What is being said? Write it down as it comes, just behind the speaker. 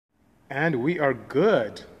And we are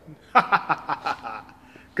good.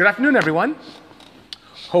 Good afternoon, everyone.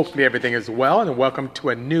 Hopefully everything is well, and welcome to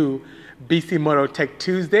a new Bisimoto Tech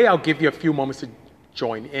Tuesday. I'll give you a few moments to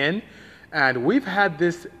join in. And we've had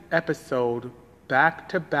this episode back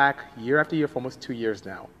to back, year after year, for almost 2 years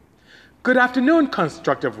now. Good afternoon,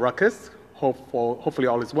 Constructive Ruckus. Hopefully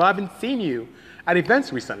all is well. I haven't seen you at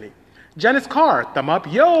events recently. Janice Carr, thumb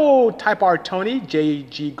up. Yo, Type R Tony,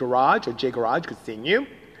 JG Garage, or J Garage, good seeing you.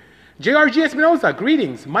 JRG Espinoza,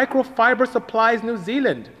 greetings. Microfiber Supplies New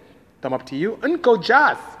Zealand, thumb up to you. Unko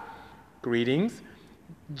Jas, greetings.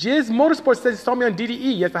 Jizz Motorsports says he saw me on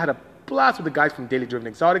DDE. Yes, I had a blast with the guys from Daily Driven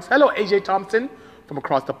Exotics. Hello, AJ Thompson from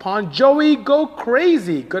across the pond. Joey Go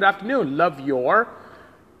Crazy, good afternoon. Love your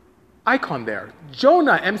icon there.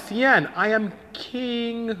 Jonah MCN, I am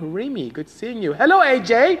King Remy, good seeing you. Hello,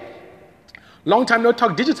 AJ. Long time no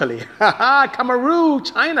talk digitally. Kamaru,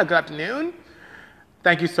 China, good afternoon.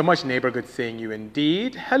 Thank you so much, neighbor. Good seeing you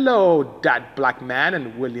indeed. Hello, Dat Black Man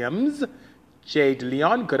and Williams. Jade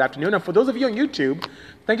Leon, good afternoon. And for those of you on YouTube,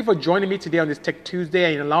 thank you for joining me today on this Tech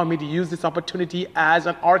Tuesday and allowing me to use this opportunity as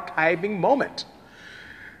an archiving moment.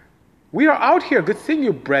 We are out here. Good seeing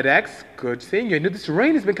you, BreadX. Good seeing you. This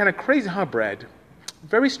rain has been kind of crazy, huh, Bread?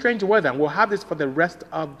 Very strange weather, and we'll have this for the rest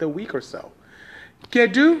of the week or so.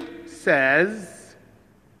 Kedu says,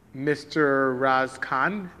 Mr. Raz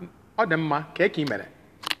Khan,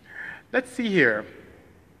 let's see here.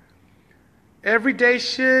 Everyday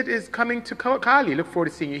shit is coming to Kali. Look forward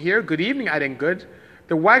to seeing you here. Good evening, Aiden Good.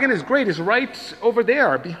 The wagon is great. It's right over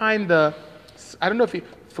there behind the, I don't know if you,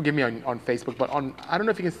 forgive me on Facebook, but I don't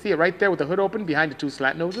know if you can see it right there with the hood open behind the two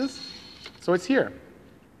slant noses. So it's here.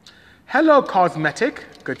 Hello, Cosmetic.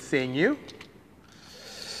 Good seeing you.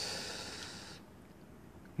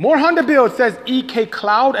 More Honda builds, says EK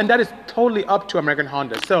Cloud, and that is totally up to American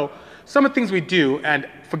Honda. So some of the things we do, and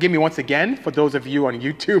forgive me once again for those of you on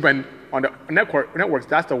YouTube and on the networks,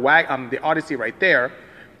 that's the Odyssey right there.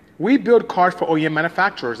 We build cars for OEM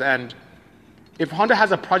manufacturers, and if Honda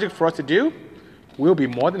has a project for us to do, we'll be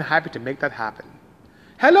more than happy to make that happen.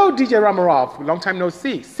 Hello, DJ Ramarov, long time no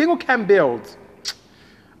see. Single cam builds.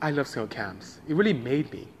 I love single cams. It really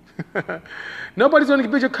made me. Nobody's going to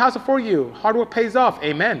build your castle for you. Hard work pays off.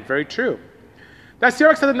 Amen. Very true. That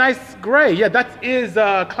CRX has a nice gray. Yeah, that is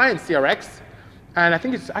client CRX. And I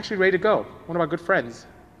think it's actually ready to go. One of our good friends.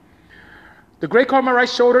 The gray car on my right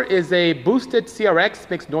shoulder is a boosted CRX,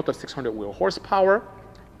 makes north of 600 wheel horsepower.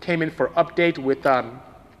 Came in for update with some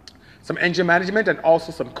engine management and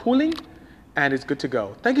also some cooling. And it's good to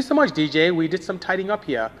go. Thank you so much, DJ. We did some tidying up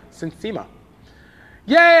here since SEMA.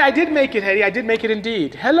 Yay, I did make it, Hetty. I did make it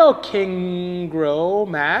indeed. Hello, Kingro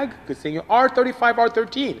Mag. Good seeing you. R35,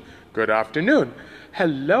 R13. Good afternoon.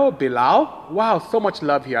 Hello, Bilal. Wow, so much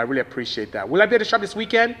love here. I really appreciate that. Will I be able to shop this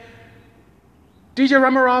weekend? DJ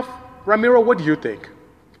Ramiro, what do you think?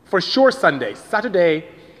 For sure, Sunday. Saturday,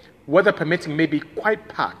 weather permitting, may be quite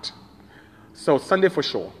packed. So Sunday for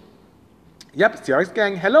sure. Yep, CRX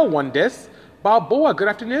gang. Hello, One Dis. Balboa, good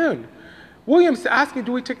afternoon. Williams asking,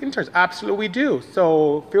 do we take interns? Absolutely, we do.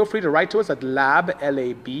 So feel free to write to us at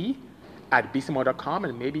lab@bcmo.com,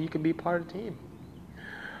 and maybe you can be part of the team.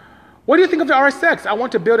 What do you think of the RSX? I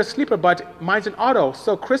want to build a sleeper, but mine's an auto.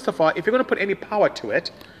 So Christopher, if you're going to put any power to it,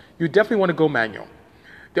 you definitely want to go manual.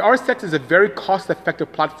 The RSX is a very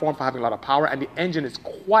cost-effective platform for having a lot of power, and the engine is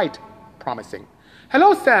quite promising.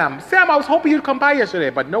 Hello, Sam. Sam, I was hoping you'd come by yesterday,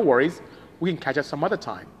 but no worries. We can catch up some other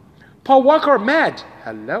time. Paul Walker, Mad.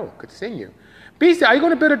 Hello, good seeing you. BC, are you going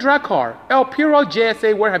to build a drag car? El Piro,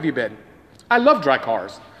 JSA, where have you been? I love drag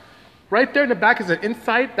cars. Right there in the back is an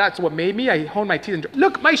insight. That's what made me. I honed my teeth. And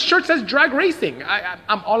look, my shirt says drag racing.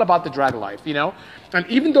 I'm all about the drag life, you know? And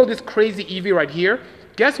even though this crazy EV right here,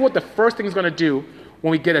 guess what the first thing is going to do when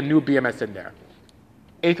we get a new BMS in there?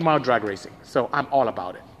 8th mile drag racing. So I'm all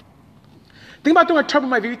about it. Think about doing a turbo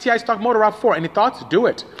my VVTi stock motor RAV4. Any thoughts? Do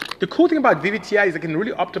it. The cool thing about VVTi is it can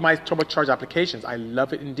really optimize turbocharged applications. I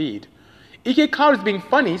love it indeed. EK Cloud is being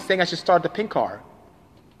funny, saying I should start the pink car.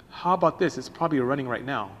 How about this? It's probably running right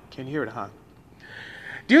now. Can't hear it, huh?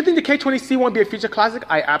 Do you think the K20C won't be a future classic?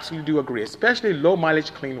 I absolutely do agree, especially low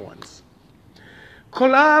mileage clean ones.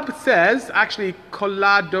 Collab says, actually,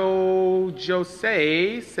 Colado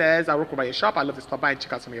Jose says, I work by your shop. I love to stop by and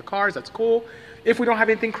check out some of your cars. That's cool. If we don't have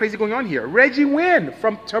anything crazy going on here. Reggie Wynn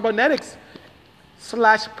from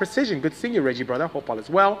Turbonetics/Precision. Good seeing you, Reggie, brother. Hope all is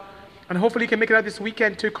well. And hopefully you can make it out this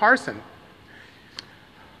weekend to Carson.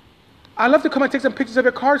 I'd love to come and take some pictures of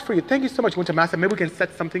your cars for you. Thank you so much, Winter Master. Maybe we can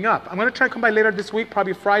set something up. I'm going to try and come by later this week,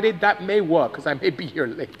 probably Friday. That may work, because I may be here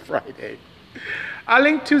late Friday. A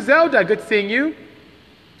Link to Zelda. Good seeing you.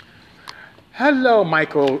 Hello,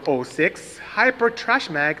 Michael06. Hyper Trash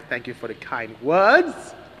Mag, thank you for the kind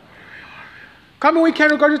words. Coming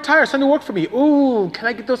weekend regarding your tires. Sunday work for me. Ooh, can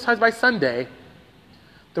I get those tires by Sunday?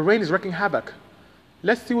 The rain is wreaking havoc.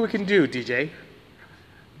 Let's see what we can do, DJ.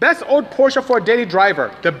 Best old Porsche for a daily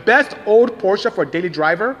driver. The best old Porsche for a daily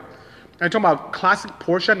driver. I'm talking about classic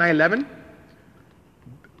Porsche 911.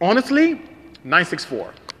 Honestly,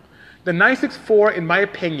 964. The 964, in my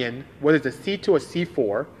opinion, whether it's a C2 or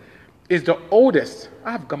C4, is the oldest.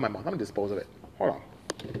 I have gum in my mouth. I'm going to dispose of it. Hold on.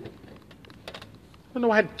 I don't know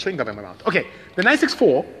why I had chewing gum in my mouth. Okay, the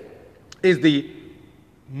 964 is the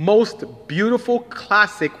most beautiful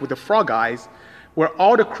classic with the frog eyes where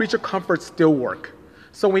all the creature comforts still work.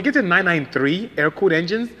 So when we get to 993 air-cooled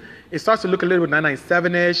engines, it starts to look a little bit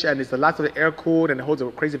 997-ish, and it's a lot of the air-cooled and it holds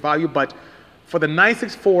a crazy value. But for the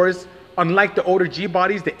 964s, unlike the older G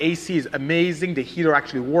bodies, the AC is amazing. The heater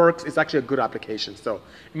actually works. It's actually a good application. So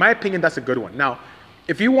in my opinion, that's a good one. Now,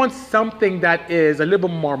 if you want something that is a little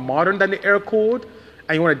bit more modern than the air-cooled,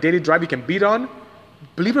 and you want a daily drive you can beat on,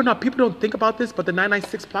 believe it or not, people don't think about this, but the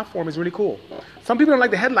 996 platform is really cool. Some people don't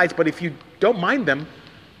like the headlights, but if you don't mind them,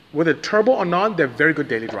 whether turbo or non, they're very good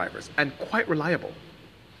daily drivers and quite reliable.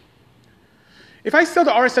 If I sell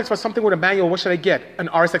the RSX for something with a manual, what should I get? An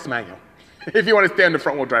RSX manual. If you want to stay on the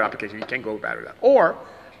front wheel drive application, you can't go with that. Or,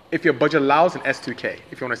 if your budget allows, an S2K,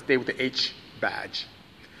 if you want to stay with the H badge.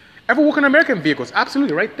 Ever work on American vehicles?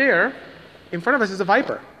 Absolutely, right there in front of us is a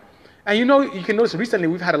Viper. And you know, you can notice recently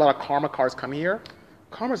we've had a lot of Karma cars come here.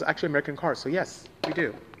 Karma is actually American cars, so yes, we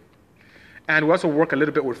do. And we also work a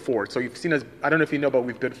little bit with Ford. So you've seen us, I don't know if you know, but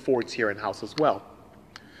we've built Fords here in-house as well.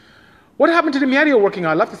 What happened to the Miata you're working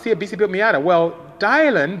on? I'd love to see a BC built Miata. Well,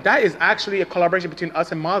 Dylan, that is actually a collaboration between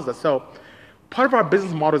us and Mazda. So part of our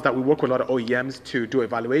business model is that we work with a lot of OEMs to do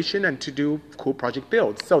evaluation and to do cool project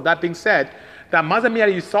builds. So that being said, that Mazda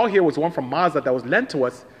Miata you saw here was one from Mazda that was lent to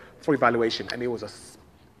us for evaluation. And it was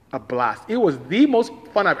a blast. It was the most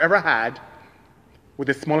fun I've ever had with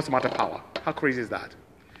the smallest amount of power. How crazy is that?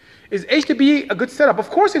 Is HDB a good setup? Of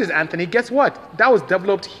course it is, Anthony. Guess what? That was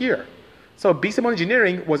developed here. So BCM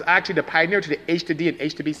Engineering was actually the pioneer to the HDD and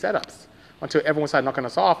HDB setups until everyone started knocking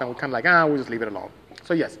us off and we're kind of like, we'll just leave it alone.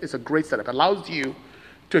 So yes, it's a great setup. It allows you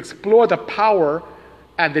to explore the power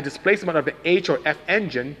and the displacement of the H or F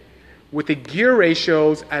engine with the gear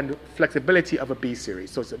ratios and flexibility of a B series.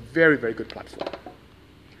 So it's a very, very good platform.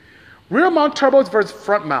 Rear mount turbos versus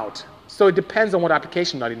front mount. So it depends on what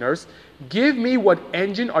application, Naughty Nurse. Give me what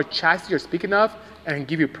engine or chassis you're speaking of and I can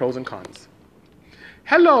give you pros and cons.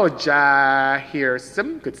 Hello,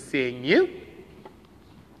 Jahirsum. Good seeing you.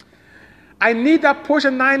 I need that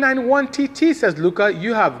Porsche 991 TT, says Luca.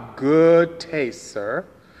 You have good taste, sir.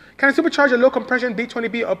 Can I supercharge a low compression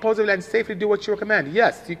B20B opposably and safely do what you recommend?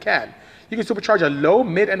 Yes, you can. You can supercharge a low,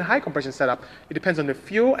 mid, and high compression setup. It depends on the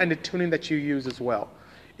fuel and the tuning that you use as well.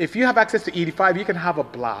 If you have access to ED5, you can have a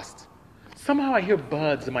blast. Somehow I hear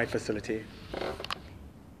birds in my facility.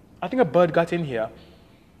 I think a bird got in here.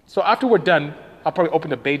 So after we're done, I'll probably open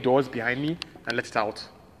the bay doors behind me and let it out.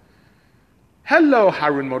 Hello,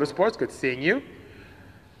 Harun Motorsports. Good seeing you.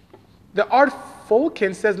 The Art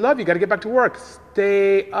Folkin says, love you. Got to get back to work.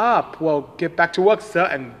 Stay up. Well, get back to work, sir,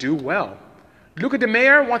 and do well. Luca De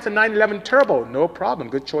Mayor wants a 911 Turbo. No problem.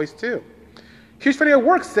 Good choice, too. Huge fan of your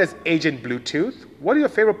work, says Agent Bluetooth. What are your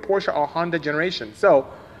favorite Porsche or Honda generation? So,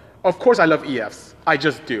 of course, I love EFs. I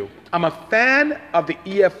just do. I'm a fan of the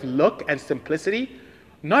EF look and simplicity,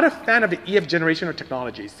 not a fan of the EF generation or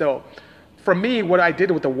technology. So, for me, what I did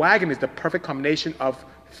with the wagon is the perfect combination of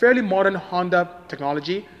fairly modern Honda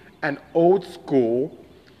technology and old school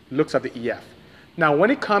looks of the EF. Now, when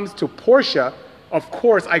it comes to Porsche, of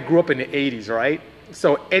course, I grew up in the 80s, right?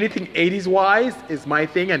 So anything 80s wise is my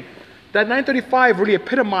thing. And that 935 really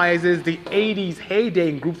epitomizes the 80s heyday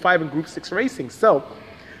in Group 5 and Group 6 racing. So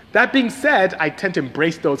that being said, I tend to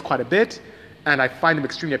embrace those quite a bit and I find them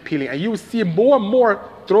extremely appealing. And you will see more and more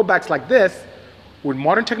throwbacks like this with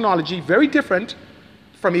modern technology, very different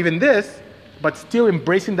from even this, but still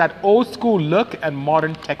embracing that old school look and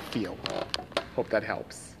modern tech feel. Hope that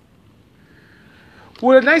helps.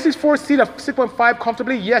 Will a 964 seat a 6.5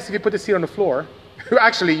 comfortably? Yes, if you put the seat on the floor.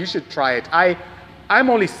 Actually, you should try it.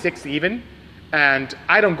 I'm only 6 even, and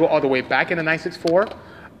I don't go all the way back in a 964,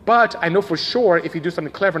 but I know for sure if you do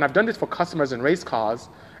something clever, and I've done this for customers in race cars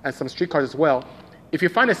and some street cars as well, if you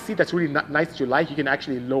find a seat that's really nice that you like, you can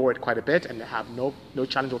actually lower it quite a bit and have no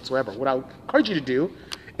challenge whatsoever. What I would encourage you to do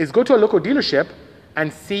is go to a local dealership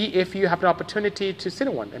and see if you have an opportunity to sit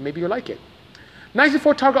in one, and maybe you'll like it.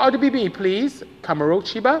 964 Targa RWB, please. Kamaro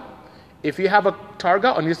Chiba. If you have a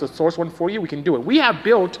Targa or needs to source one for you, we can do it. We have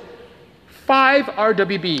built 5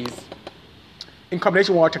 RWBs in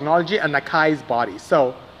combination with our technology and Nakai's body.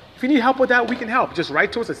 So if you need help with that, we can help. Just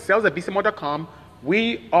write to us at sales@bcmo.com.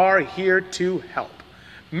 We are here to help.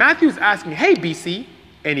 Matthew's asking, hey BC,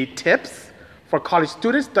 any tips for college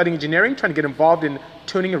students studying engineering, trying to get involved in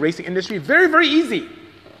tuning and racing industry? Very, very easy.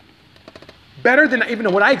 Better than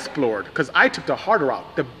even what I explored, because I took the harder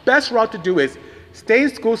route. The best route to do is stay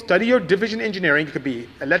in school, study your division engineering. It could be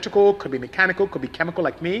electrical, could be mechanical, could be chemical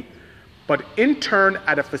like me, but intern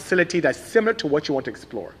at a facility that's similar to what you want to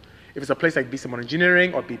explore. If it's a place like BC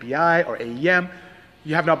Engineering or BPI or AEM,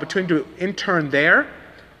 you have an opportunity to intern there,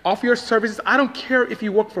 offer your services. I don't care if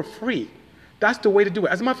you work for free. That's the way to do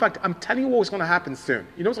it. As a matter of fact, I'm telling you what's going to happen soon.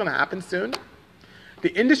 You know what's going to happen soon?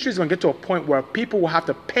 The industry is going to get to a point where people will have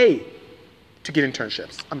to pay to get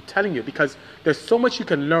internships. I'm telling you, because there's so much you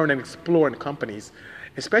can learn and explore in companies,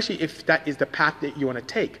 especially if that is the path that you want to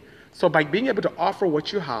take. So by being able to offer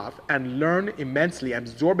what you have and learn immensely,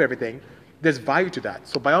 absorb everything, there's value to that.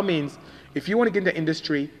 So by all means, if you want to get into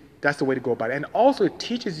industry, that's the way to go about it. And also it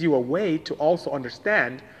teaches you a way to also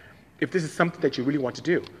understand if this is something that you really want to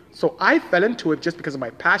do. So I fell into it just because of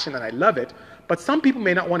my passion and I love it, but some people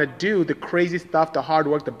may not want to do the crazy stuff, the hard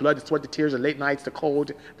work, the blood, the sweat, the tears, the late nights, the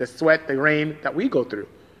cold, the sweat, the rain that we go through.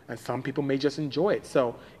 And some people may just enjoy it.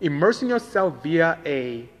 So immersing yourself via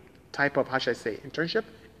a type of, how should I say, internship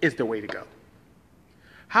is the way to go.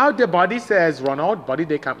 How the body says, Ronald, body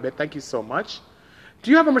they can't bet, thank you so much. Do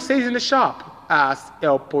you have a Mercedes in the shop? Asked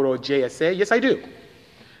El Poro JSA. Yes, I do.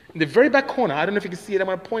 In the very back corner, I don't know if you can see it, I'm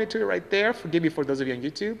going to point it to you right there. Forgive me for those of you on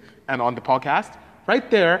YouTube and on the podcast. Right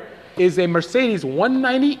there is a Mercedes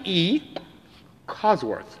 190E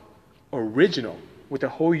Cosworth, original, with a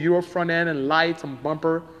whole Euro front end and lights and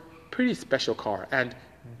bumper. Pretty special car and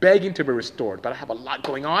begging to be restored. But I have a lot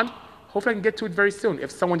going on. Hopefully I can get to it very soon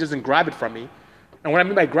if someone doesn't grab it from me. And what I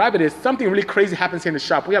mean by grab it is something really crazy happens here in the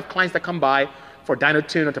shop. We have clients that come by for dyno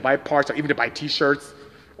tune or to buy parts or even to buy t-shirts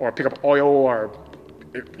or pick up oil or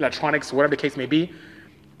electronics, whatever the case may be.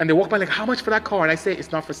 And they walk by like, how much for that car? And I say,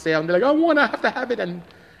 it's not for sale. And they're like, I have to have it. And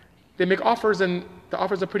they make offers and the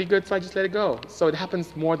offers are pretty good, so I just let it go. So it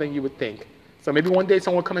happens more than you would think. So maybe one day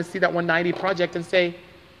someone will come and see that 190 project and say,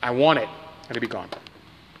 I want it. And it'll be gone.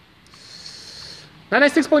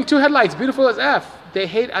 996.2 headlights, beautiful as F. They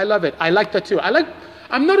hate, I love it. I like that too.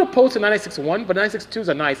 I'm not opposed to 996.1, but 996.2s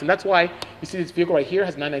are nice. And that's why you see this vehicle right here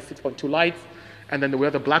has 996.2 lights. And then the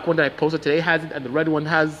other black one that I posted today has it. And the red one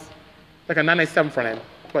has like a 997 front end.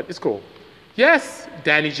 But it's cool. Yes,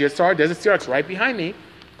 Danny GSR, there's a CRX right behind me.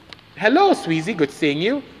 Hello, Sweezy, good seeing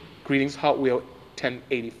you. Greetings, Hot Wheel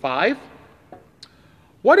 1085.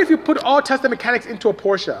 What if you put all Tesla mechanics into a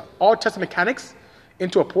Porsche? All Tesla mechanics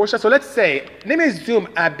into a Porsche? So let's say, let me assume,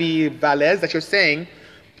 Abby Valez, that you're saying,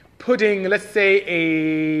 putting, let's say,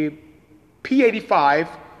 a P85,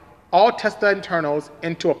 all Tesla internals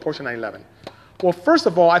into a Porsche 911. Well, first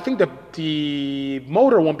of all, I think the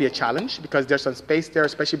motor won't be a challenge because there's some space there,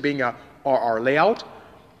 especially being a RR layout.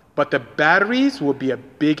 But the batteries will be a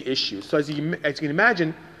big issue. So as you can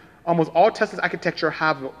imagine, almost all Tesla's architecture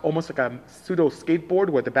have almost like a pseudo skateboard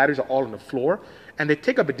where the batteries are all on the floor, and they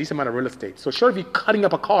take up a decent amount of real estate. So sure, if you're cutting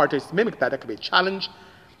up a car to mimic that, that could be a challenge.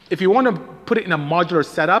 If you want to put it in a modular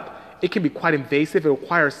setup, it can be quite invasive. It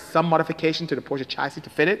requires some modification to the Porsche chassis to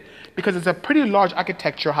fit it because it's a pretty large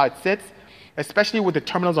architecture how it sits, especially with the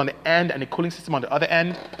terminals on the end and the cooling system on the other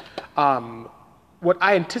end. What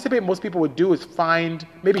I anticipate most people would do is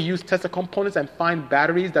maybe use Tesla components and find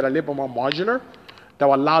batteries that are a little more modular that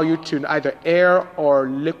will allow you to either air or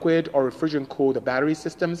liquid or refrigerant cool the battery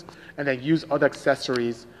systems and then use other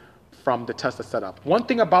accessories from the Tesla setup. One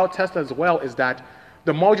thing about Tesla as well is that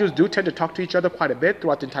the modules do tend to talk to each other quite a bit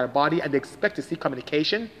throughout the entire body, and they expect to see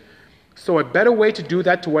communication. So a better way to do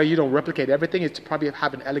that to where you don't replicate everything is to probably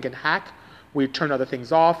have an elegant hack where you turn other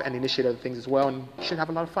things off and initiate other things as well, and you should have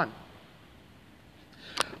a lot of fun.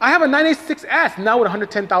 I have a 986S now with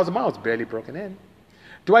 110,000 miles, barely broken in.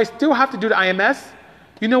 Do I still have to do the IMS?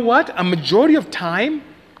 You know what? A majority of time,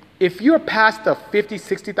 if you're past the 50,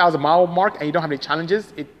 60,000 mile mark and you don't have any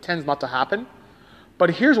challenges, it tends not to happen. But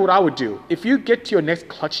here's what I would do. If you get to your next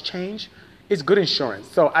clutch change, it's good insurance.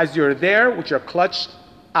 So as you're there with your clutch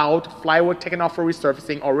out, flywheel taken off for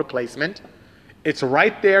resurfacing or replacement, it's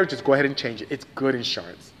right there, just go ahead and change it. It's good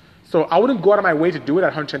insurance. So I wouldn't go out of my way to do it at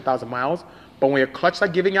 110,000 miles, but when your clutch is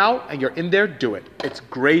giving out and you're in there, do it. It's a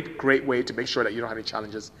great, great way to make sure that you don't have any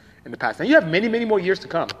challenges in the past. And you have many, many more years to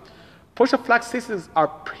come. Porsche Flex 6s are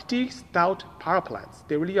pretty stout power plants.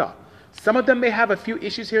 They really are. Some of them may have a few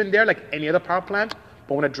issues here and there, like any other power plant,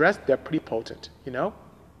 but when addressed, they're pretty potent, you know?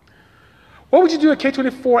 What would you do a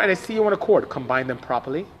K24 and a C1 Accord? Combine them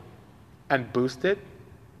properly and boost it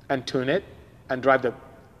and tune it and drive the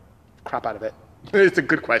crap out of it? It's a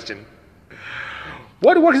good question.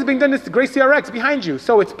 What work is being done in this gray CRX behind you?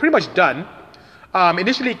 So it's pretty much done.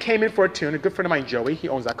 Initially, it came in for a tune. A good friend of mine, Joey, he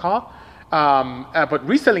owns that car. But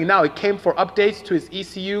recently now, it came for updates to his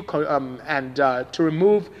ECU and to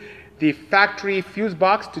remove the factory fuse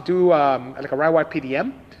box to do like a Rywire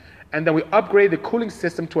PDM. And then we upgraded the cooling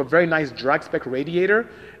system to a very nice drag spec radiator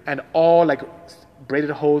and all like braided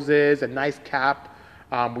hoses, a nice cap.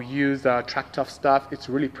 We use Track Tough stuff. It's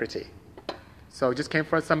really pretty. So it just came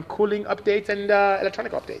for some cooling updates and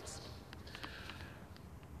electronic updates.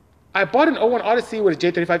 I bought an 01 Odyssey with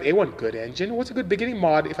a J35A1, good engine. What's a good beginning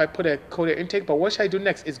mod if I put a cold air intake, but what should I do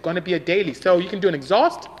next? It's going to be a daily. So you can do an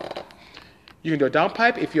exhaust, you can do a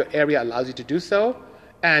downpipe if your area allows you to do so,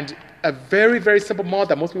 and a very, very simple mod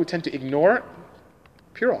that most people tend to ignore,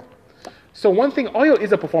 Purell. So one thing, oil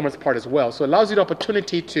is a performance part as well, so it allows you the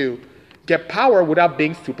opportunity to get power without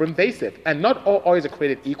being super invasive. And not all oils are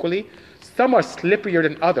created equally. Some are slipperier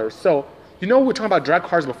than others. So, you know, we were talking about drag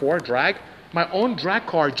cars before, drag. My own drag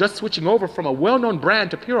car, just switching over from a well-known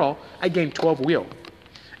brand to Purell, I gained 12 wheel.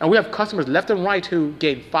 And we have customers left and right who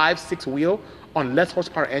gain 5, 6 wheel on less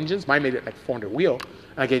horsepower engines. Mine made it like 400 wheel,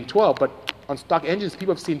 and I gained 12. But on stock engines,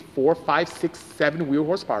 people have seen 4, 5, 6, 7 wheel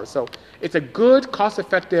horsepower. So it's a good,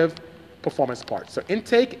 cost-effective performance part. So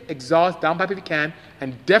intake, exhaust, downpipe if you can,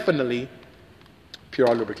 and definitely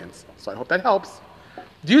Purell lubricants. So I hope that helps.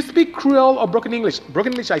 Do you speak Creole or broken English?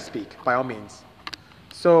 Broken English I speak, by all means.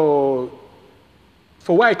 So,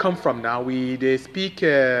 for where I come from now, they speak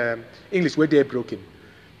English where they're broken.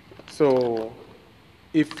 So,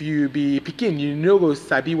 if you be Pekin, you know go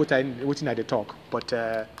sabi what I talk. But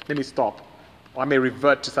let me stop, or I may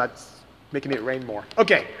revert to start making it rain more.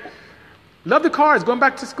 Okay. Love the cars. Going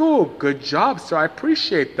back to school. Good job, sir. I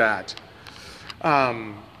appreciate that.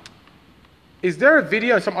 Is there a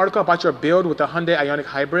video or some article about your build with the Hyundai Ioniq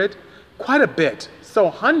Hybrid? Quite a bit.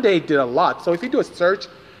 So Hyundai did a lot. So if you do a search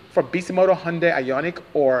for Bisimoto Hyundai Ioniq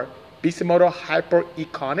or Bisimoto Hyper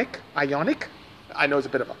Iconic Ioniq, I know it's a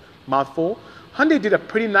bit of a mouthful. Hyundai did a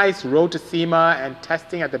pretty nice road to SEMA and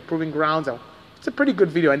testing at the proving grounds. And it's a pretty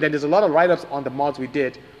good video. And then there's a lot of write-ups on the mods we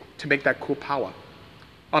did to make that cool power.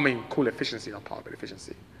 I mean, cool efficiency, not power, but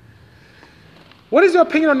efficiency. What is your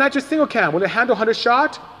opinion on nitrous single cam? Will it handle 100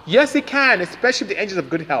 shot? Yes, it can, especially if the engine's of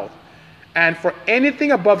good health. And for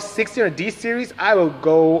anything above 60 on a D series, I will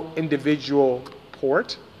go individual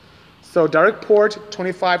port. So direct port,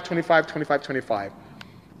 25, 25, 25, 25.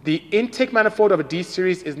 The intake manifold of a D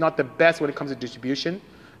series is not the best when it comes to distribution.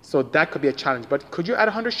 So that could be a challenge. But could you add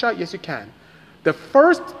 100 shot? Yes, you can. The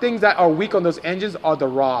first things that are weak on those engines are the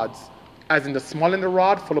rods, as in the small end of the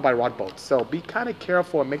rod followed by rod bolts. So be kind of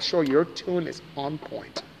careful and make sure your tune is on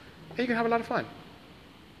point. And you can have a lot of fun.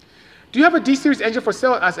 Do you have a D-Series engine for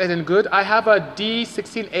sale as in good? I have a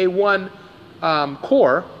D16A1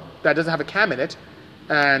 core that doesn't have a cam in it.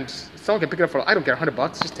 And someone can pick it up for, I don't care,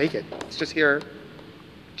 $100. Just take it. It's just here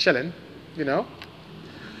chilling, you know.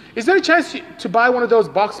 Is there a chance to buy one of those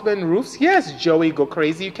Boxman roofs? Yes, Joey, go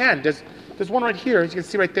crazy. You can. There's one right here. As you can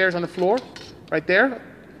see right there, it's on the floor. Right there.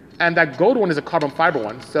 And that gold one is a carbon fiber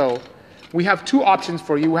one. So we have two options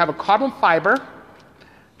for you. We have a carbon fiber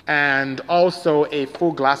and also a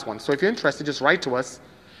full glass one. So if you're interested, just write to us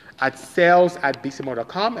at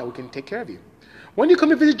sales@bisimoto.com and we can take care of you. When do you come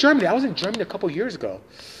to visit Germany? I was in Germany a couple years ago.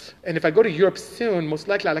 And if I go to Europe soon, most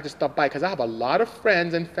likely I'd like to stop by because I have a lot of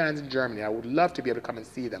friends and fans in Germany. I would love to be able to come and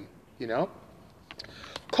see them, you know.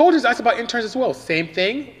 Cole just asked about interns as well. Same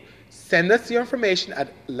thing. Send us your information at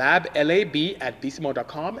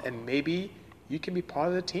lablab@bisimoto.com and maybe you can be part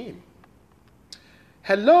of the team.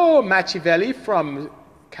 Hello, Machiavelli from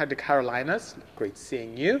the Carolinas. Great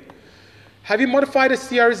seeing you. Have you modified a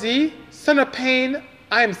CRZ? Son of Pain,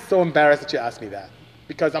 I am so embarrassed that you asked me that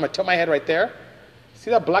because I'm going to tilt my head right there. See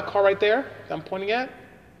that black car right there that I'm pointing at?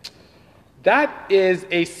 That is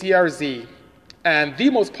a CRZ and the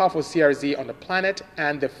most powerful CRZ on the planet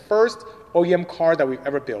and the first OEM car that we've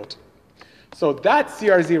ever built. So that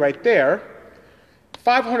CRZ right there,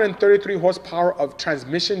 533 horsepower of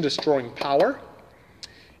transmission destroying power.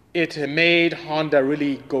 It made Honda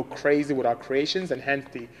really go crazy with our creations and hence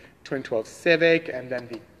the 2012 Civic and then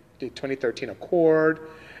the 2013 Accord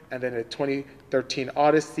and then the 2013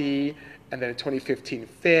 Odyssey and then the 2015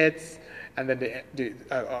 Fitz and then it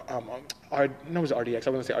was RDX, I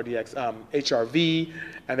was going to say RDX, HRV,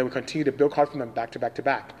 and then we continue to build cars from them back to back to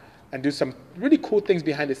back and do some really cool things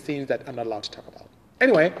behind the scenes that I'm not allowed to talk about.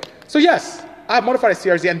 Anyway, so yes, I have modified a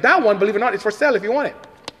CRZ, and that one, believe it or not, is for sale if you want it.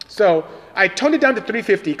 So I toned it down to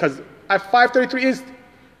 350 because at 533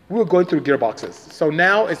 we were going through gearboxes. So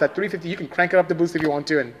now it's at 350. You can crank it up the boost if you want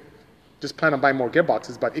to, and Just plan on buying more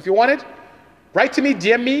gearboxes. But if you want it, write to me,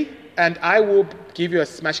 DM me, and I will give you a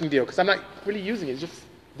smashing deal because I'm not really using it. It's just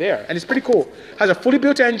there. And it's pretty cool. Has a fully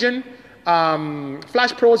built engine,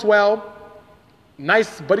 Flash Pro as well,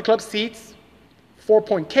 nice Buddy Club seats,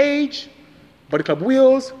 4-point cage, Buddy Club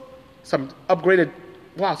wheels, some upgraded,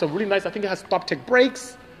 wow, so really nice. I think it has StopTech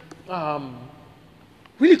brakes.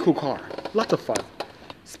 Really cool car. Lots of fun.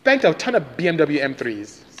 Spanked a ton of BMW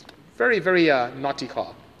M3s. Very, very naughty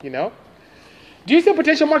car, you know? Do you see a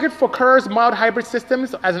potential market for Kerr's mild hybrid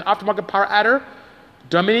systems as an aftermarket power adder?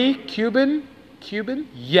 Domini, Cuban?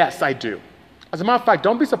 Yes, I do. As a matter of fact,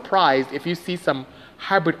 don't be surprised if you see some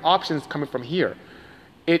hybrid options coming from here.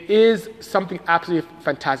 It is something absolutely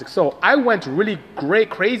fantastic. So I went really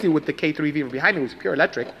crazy with the K3V behind me, which is pure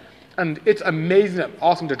electric, and it's amazing and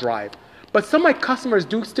awesome to drive. But some of my customers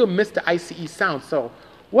do still miss the ICE sound. So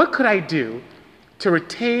what could I do to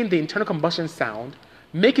retain the internal combustion sound,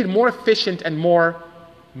 make it more efficient and more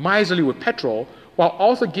miserly with petrol, while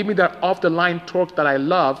also giving me that off-the-line torque that I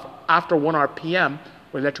love after 1 RPM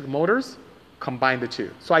with electric motors? Combine the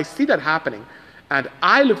two. So I see that happening, and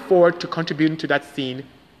I look forward to contributing to that scene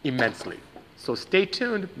immensely. So stay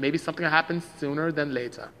tuned. Maybe something will happen sooner than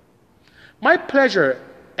later. My pleasure,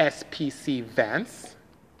 SPC Vance.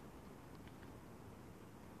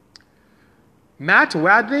 Matt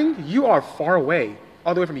Wadling, you are far away.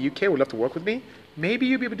 All the way from the UK, would love to work with me. Maybe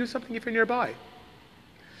you'll be able to do something if you're nearby.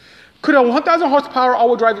 Could a 1,000 horsepower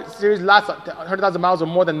all-wheel drive series last 100,000 miles or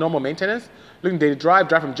more than normal maintenance? Looking daily drive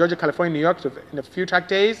from Georgia, California, New York in a few track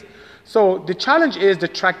days. So the challenge is the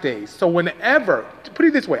track days. So whenever, to put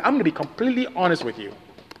it this way, I'm going to be completely honest with you.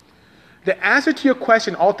 The answer to your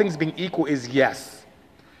question, all things being equal, is yes.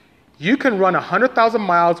 You can run 100,000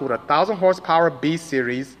 miles with a 1,000 horsepower B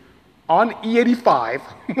series on E85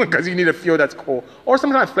 because you need a fuel that's cool, or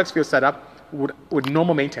sometimes flex fuel setup with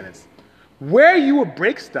normal maintenance. Where you will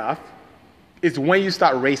break stuff is when you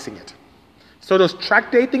start racing it. So those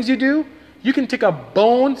track day things you do, you can take a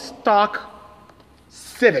bone stock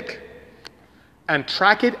Civic and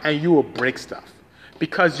track it and you will break stuff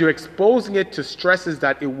because you're exposing it to stresses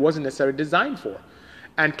that it wasn't necessarily designed for.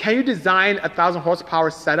 And can you design a 1,000 horsepower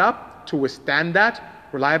setup to withstand that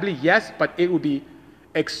reliably? Yes, but it would be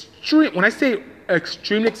extreme. When I say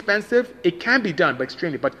extremely expensive, it can be done, but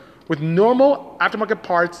extremely. But with normal aftermarket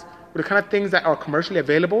parts, with the kind of things that are commercially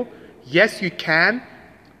available, yes, you can.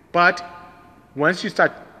 But when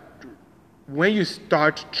you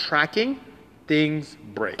start tracking, things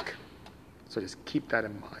break. So just keep that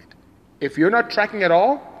in mind. If you're not tracking at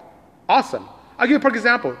all, awesome. I'll give you a perfect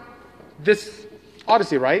example. This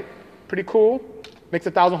Odyssey, right? Pretty cool. Makes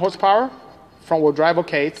 1,000 horsepower. Front wheel drive,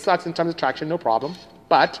 okay. It sucks in terms of traction, no problem.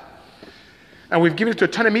 And we've given it to a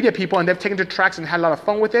ton of media people and they've taken it to tracks and had a lot of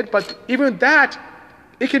fun with it. But even that,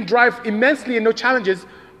 it can drive immensely and no challenges.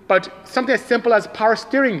 But something as simple as power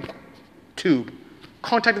steering tube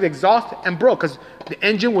contacted the exhaust and broke because the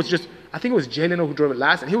engine was just, I think it was Jay Leno who drove it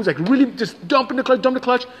last, and he was like really just dumping the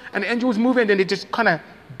clutch, and the engine was moving, and then it just kind of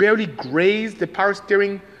barely grazed the power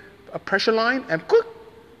steering pressure line, and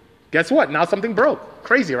guess what? Now something broke.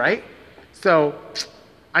 Crazy, right? So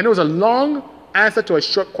I know it's a long answer to a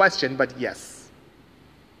short question, but yes.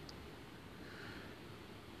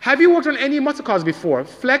 Have you worked on any muscle cars before?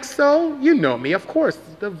 Flexo, you know me, of course.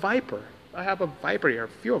 The Viper. I have a Viper here, a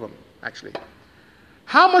few of them, actually.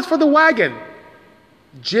 How much for the wagon?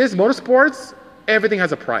 Jizz Motorsports, everything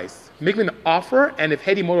has a price. Make me an offer, and if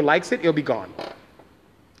Hedy Motor likes it, it'll be gone.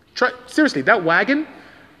 Seriously, that wagon,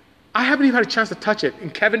 I haven't even had a chance to touch it.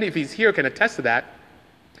 And Kevin, if he's here, can attest to that.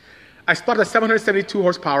 I started at 772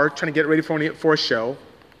 horsepower, trying to get ready for a show.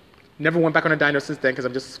 Never went back on a dyno since then because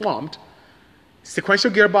I'm just swamped.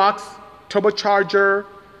 Sequential gearbox, turbocharger,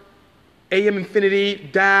 AM Infinity,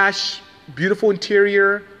 dash, beautiful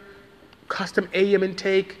interior, custom AM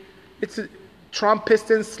intake. It's a Tron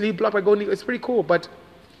piston, sleeve block by Golden Eagle. It's pretty cool, but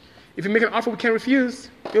if you make an offer we can't refuse,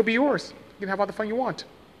 it'll be yours. You can have all the fun you want.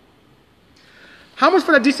 How much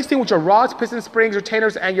for the D16 with your rods, piston springs,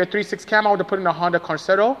 retainers, and your 3.6 cam? I want to put in a Honda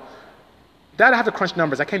Concerto. That I have to crunch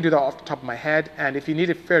numbers. I can't do that off the top of my head, and if you need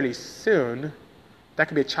it fairly soon, that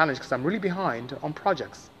could be a challenge because I'm really behind on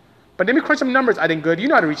projects. But let me crunch some numbers, Aiden Good. You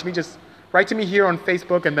know how to reach me. Just write to me here on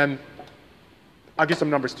Facebook, and then I'll get some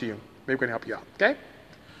numbers to you. Maybe we can help you out, okay?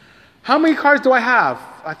 How many cars do I have?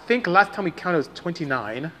 I think last time we counted was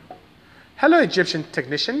 29. Hello, Egyptian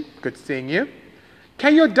technician. Good seeing you.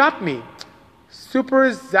 Can you adopt me?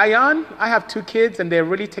 Super Zion. I have 2 kids, and they're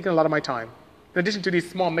really taking a lot of my time. In addition to these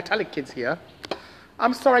small metallic kids here.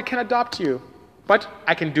 I'm sorry I can't adopt you, but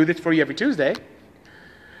I can do this for you every Tuesday.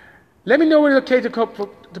 Let me know when it's okay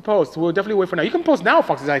to to post. We'll definitely wait for now. You can post now,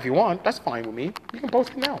 Fox Design, if you want. That's fine with me. You can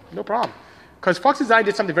post it now. No problem. Because Fox Design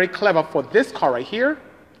did something very clever for this car right here,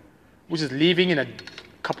 which is leaving in a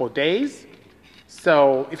couple of days.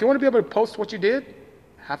 So if you want to be able to post what you did,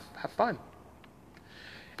 have fun.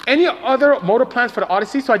 Any other motor plans for the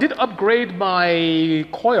Odyssey? So I did upgrade my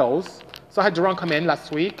coils. So I had Jerome come in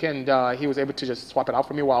last week, and he was able to just swap it out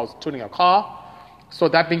for me while I was tuning a car. So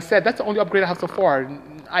that being said, that's the only upgrade I have so far.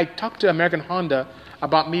 I talked to American Honda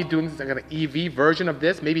about me doing this, like an EV version of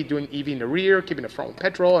this, maybe doing EV in the rear, keeping the front with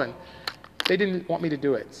petrol, and they didn't want me to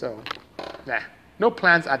do it. So, no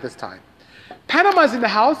plans at this time. Panama's in the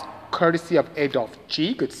house, courtesy of Adolph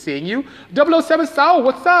G. Good seeing you. 007 Saul,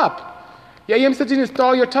 what's up? Yeah, AM said you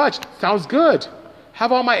install your touch. Sounds good.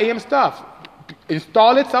 Have all my AM stuff.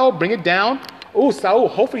 Install it, Saul. Bring it down. Oh, Saul,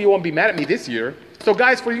 hopefully you won't be mad at me this year. So,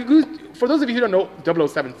 guys, for those of you who don't know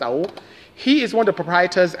 007 Saul, he is one of the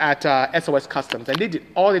proprietors at SOS Customs, and they did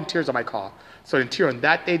all the interiors of my car. So the interior on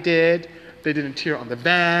that they did interior on the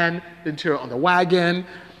van, the interior on the wagon.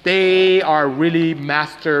 They are really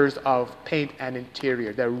masters of paint and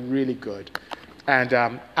interior. They're really good. And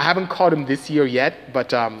I haven't called them this year yet,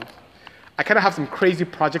 but I kind of have some crazy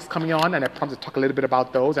projects coming on, and I promised to talk a little bit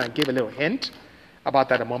about those, and I gave a little hint about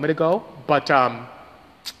that a moment ago. But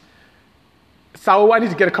Saul, I need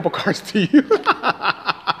to get a couple cars to you.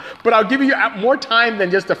 But I'll give you more time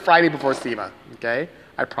than just the Friday before SEMA, okay?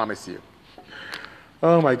 I promise you.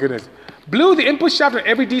 Oh my goodness. Blue, the input shaft of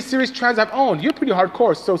every D-Series trans I've owned. You're pretty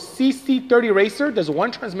hardcore. So CC30 Racer, there's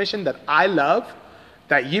one transmission that I love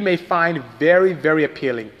that you may find very, very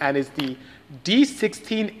appealing, and it's the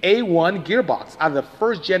D16A1 gearbox out of the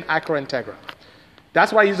first gen Acura Integra.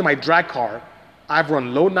 That's what I use in my drag car. I've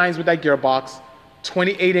run low nines with that gearbox,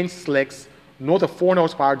 28-inch slicks, north of 400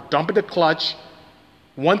 horsepower, dumping the clutch,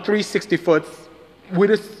 360 foot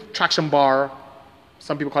with a traction bar.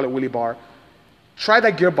 Some people call it wheelie bar. Try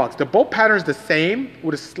that gearbox. The bolt pattern is the same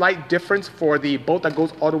with a slight difference for the bolt that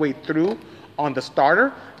goes all the way through on the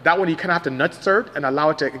starter. That one you kind of have to nut cert and allow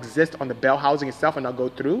it to exist on the bell housing itself and not go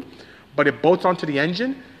through. But it bolts onto the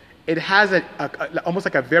engine. It has almost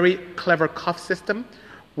like a very clever cuff system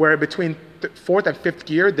where between fourth and fifth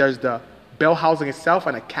gear there's the bell housing itself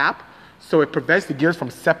and a cap. So it prevents the gears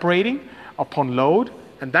from separating upon load.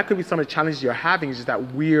 And that could be some of the challenges you're having, is just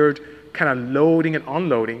that weird kind of loading and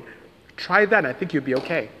unloading. Try that, and I think you'll be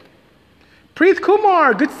okay. Preet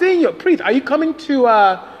Kumar, good seeing you. Preet, are you coming to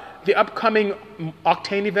the upcoming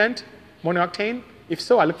Octane event, Morning Octane? If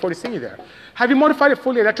so, I look forward to seeing you there. Have you modified a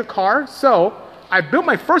fully electric car? So, I built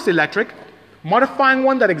my first electric. Modifying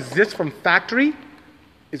one that exists from factory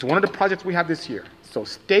is one of the projects we have this year. So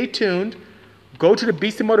stay tuned. Go to the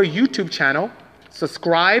BC Motor YouTube channel,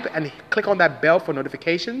 subscribe, and click on that bell for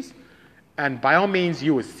notifications. And by all means,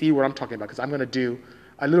 you will see what I'm talking about, because I'm going to do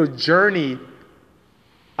a little journey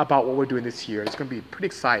about what we're doing this year. It's going to be pretty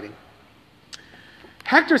exciting.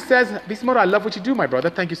 Hector says, BC Motor, I love what you do, my brother.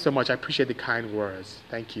 Thank you so much. I appreciate the kind words.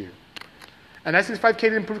 Thank you. And S65K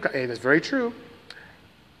didn't improve. Hey, that's very true.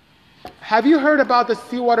 Have you heard about the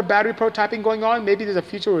seawater battery prototyping going on? Maybe there's a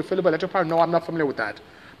future with refillable electric power. No, I'm not familiar with that.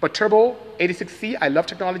 But Turbo 86C, I love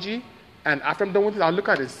technology. And after I'm done with it, I'll look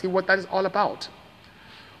at it and see what that is all about.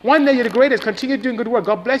 One day, you're the greatest. Continue doing good work.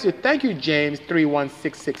 God bless you. Thank you,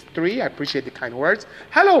 James31663. I appreciate the kind words.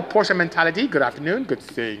 Hello, Porsche Mentality. Good afternoon. Good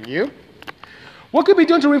seeing you. What could we be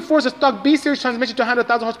doing to reinforce the stock B-Series transmission to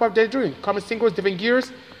 100,000 horsepower daily touring? Common singles, different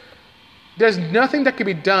gears. There's nothing that can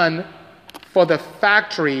be done for the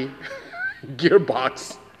factory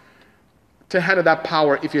gearbox to handle that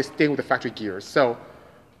power if you're staying with the factory gears. So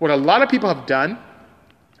what a lot of people have done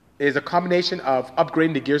is a combination of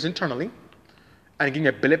upgrading the gears internally and getting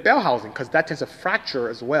a billet bell housing, because that tends to fracture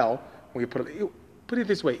as well when you put it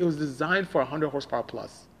this way. It was designed for 100 horsepower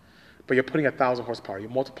plus, but you're putting 1,000 horsepower. You're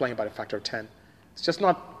multiplying by a factor of 10. It's just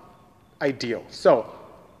not ideal. So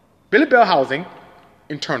billet bell housing,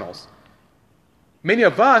 internals. Many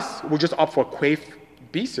of us will just opt for a Quaife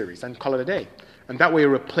B-Series and call it a day. And that way it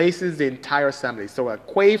replaces the entire assembly. So a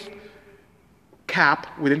Quaife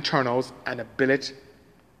cap with internals and a billet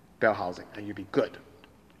bell housing, and you'll be good.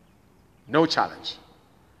 No challenge.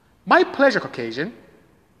 My pleasure, Caucasian.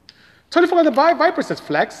 24 on the Viper says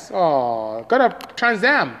Flex. Oh, got a Trans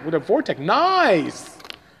Am with a Vortec. Nice.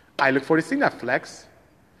 I look forward to seeing that, Flex.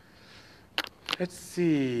 Let's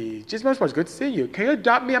see. Just Motorsports, good seeing you. Can you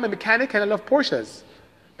adopt me? I'm a mechanic and I love Porsches.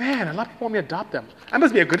 Man, a lot of people want me to adopt them. I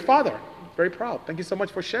must be a good father. Very proud. Thank you so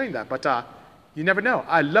much for sharing that. But you never know.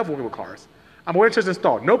 I love working with cars. I'm waiting to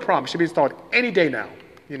install. No problem. Should be installed any day now.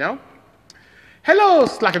 You know? Hello,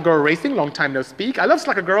 Slacker Girl Racing. Long time no speak. I love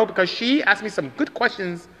Slacker Girl because she asked me some good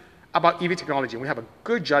questions about EV technology, and we have a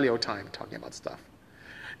good jolly old time talking about stuff.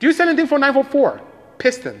 Do you sell anything for 944?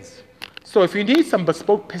 Pistons. So if you need some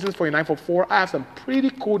bespoke pistons for your 944, I have some pretty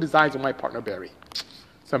cool designs with my partner Barry.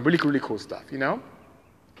 Some really, really cool stuff, you know?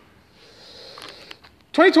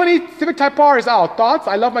 2020 Civic Type R is out. Thoughts?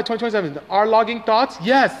 I love my 2027 R logging. Thoughts?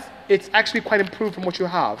 Yes, it's actually quite improved from what you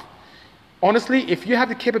have. Honestly, if you have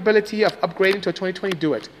the capability of upgrading to a 2020,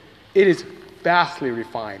 do it. It is vastly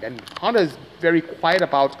refined, and Honda is very quiet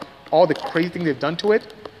about all the crazy things they've done to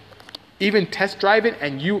it. Even test drive it,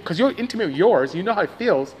 and you, because you're intimate with yours, you know how it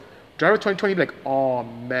feels. Drive a 2020, be like, oh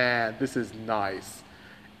man, this is nice.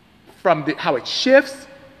 From how it shifts,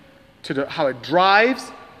 to how it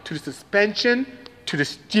drives, to the suspension, to the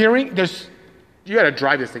steering, you gotta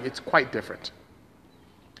drive this thing. It's quite different.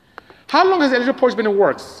 How long has Electric Porsche been in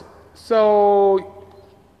works? So,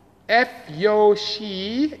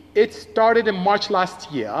 Yoshi, it started in March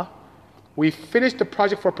last year. We finished the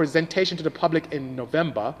project for presentation to the public in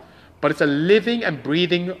November, but it's a living and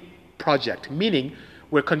breathing project, meaning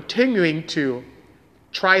we're continuing to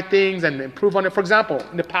try things and improve on it. For example,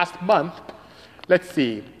 in the past month, let's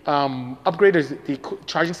see, upgraded the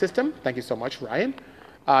charging system. Thank you so much, Ryan.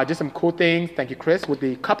 Did some cool things. Thank you, Chris, with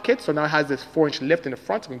the cup kit. So now it has this 4-inch lift in the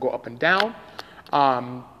front, so we can go up and down.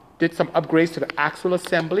 Did some upgrades to the axle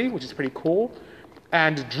assembly, which is pretty cool.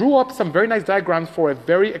 And drew up some very nice diagrams for a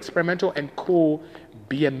very experimental and cool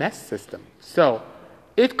BMS system. So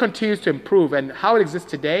it continues to improve. And how it exists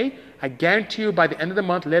today, I guarantee you by the end of the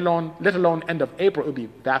month, let alone end of April, it'll be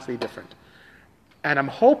vastly different. And I'm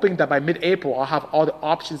hoping that by mid-April, I'll have all the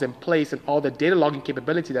options in place and all the data logging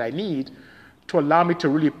capability that I need to allow me to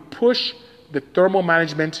really push the thermal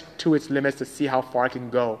management to its limits to see how far I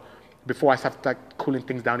can go before I start cooling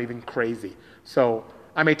things down even crazy. So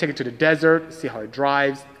I may take it to the desert, see how it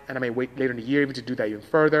drives, and I may wait later in the year even to do that even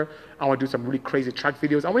further. I want to do some really crazy track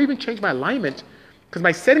videos. I want to even change my alignment because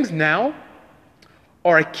my settings now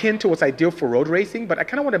are akin to what's ideal for road racing, but I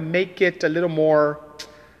kind of want to make it a little more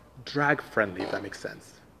drag friendly, if that makes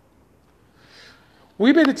sense.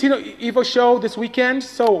 We'll be at the Tino Evo show this weekend,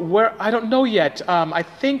 so I don't know yet. I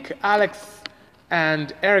think Alex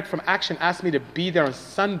and Eric from Action asked me to be there on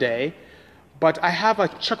Sunday, but I have a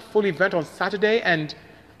Chuck Full event on Saturday, and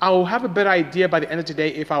I will have a better idea by the end of today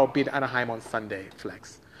if I will be in Anaheim on Sunday,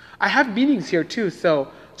 Flex. I have meetings here too,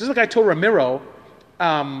 so just like I told Ramiro,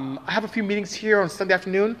 I have a few meetings here on Sunday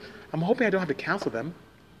afternoon. I'm hoping I don't have to cancel them,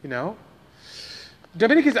 you know.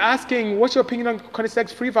 Dominic is asking, what's your opinion on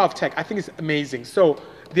Koenigsegg's free valve tech? I think it's amazing. So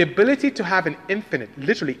the ability to have an infinite,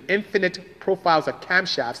 literally infinite profiles of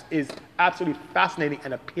camshafts is absolutely fascinating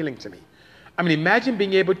and appealing to me. I mean, imagine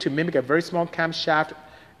being able to mimic a very small camshaft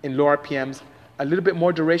in low RPMs, a little bit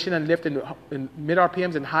more duration and lift in mid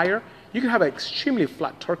RPMs and higher. You can have an extremely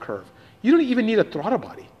flat torque curve. You don't even need a throttle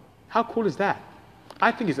body. How cool is that?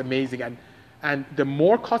 I think it's amazing. And the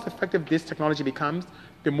more cost effective this technology becomes,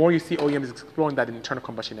 the more you see OEMs exploring that in internal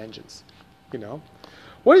combustion engines, you know?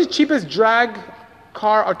 What is the cheapest drag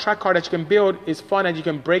car or track car that you can build is fun and you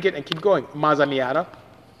can break it and keep going? Mazda Miata.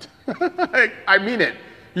 I mean it.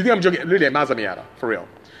 You think I'm joking? Really, Mazda Miata, for real.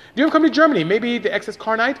 Do you ever come to Germany? Maybe the XX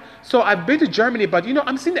car night? So I've been to Germany, but you know,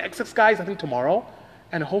 I'm seeing the XX guys, I think tomorrow,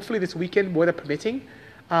 and hopefully this weekend, weather permitting.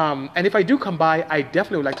 And if I do come by, I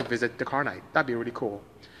definitely would like to visit the car night. That'd be really cool.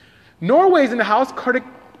 Norway's in the house,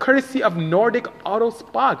 courtesy of Nordic Auto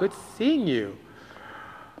Spa. Good seeing you.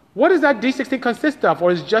 What does that D16 consist of,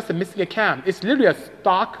 or is it just missing a cam? It's literally a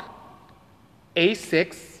stock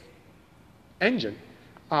A6 engine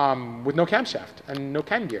with no camshaft and no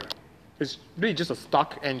cam gear. It's really just a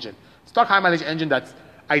stock engine. Stock high mileage engine that's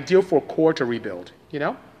ideal for core to rebuild, you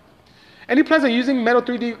know? Any plans on using metal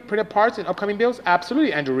 3D printed parts in upcoming builds?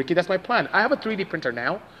 Absolutely, Andrew Ricky, that's my plan. I have a 3D printer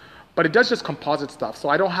now, but it does just composite stuff. So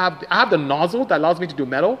I have the nozzle that allows me to do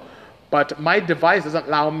metal, but my device doesn't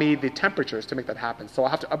allow me the temperatures to make that happen. So I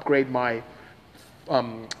have to upgrade my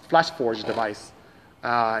FlashForge device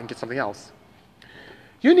and get something else.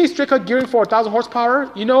 You need straight cut gearing for 1,000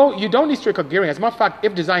 horsepower? You know, you don't need straight cut gearing. As a matter of fact,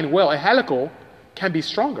 if designed well, a helical can be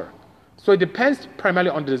stronger. So it depends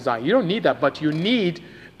primarily on the design. You don't need that, but you need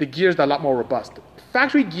the gears that are a lot more robust.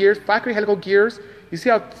 Factory gears, factory helical gears, you see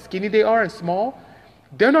how skinny they are and small?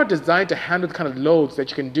 They're not designed to handle the kind of loads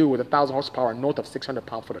that you can do with 1,000 horsepower north of 600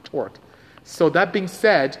 pound-foot of torque. So that being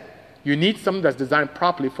said, you need something that's designed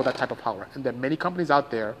properly for that type of power. And there are many companies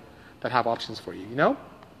out there that have options for you, you know?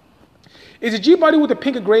 Is the G-Body with the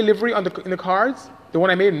pink and gray livery in the cards? The one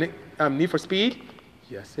I made in Need for Speed?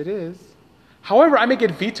 Yes, it is. However, I may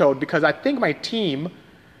get vetoed because I think my team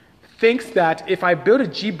thinks that if I build a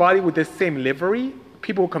G-Body with this same livery,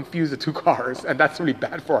 people will confuse the two cars, and that's really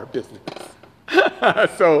bad for our business.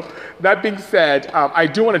 So that being said, I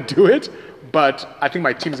do want to do it, but I think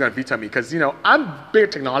my team is going to veto me because, I'm big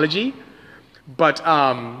at technology, but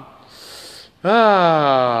I'm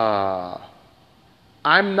not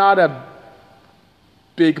a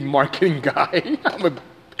big marketing guy. I'm an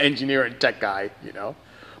engineer and tech guy.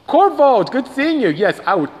 Corvold, good seeing you. Yes,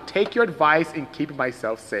 I would take your advice in keeping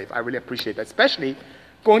myself safe. I really appreciate that, especially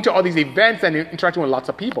going to all these events and interacting with lots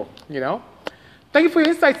of people. Thank you for your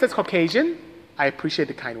insights, says Caucasian. I appreciate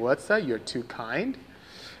the kind words, sir. You're too kind.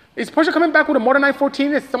 Is Porsche coming back with a Motor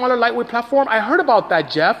 914 and some other lightweight platform? I heard about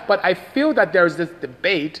that, Jeff, but I feel that there's this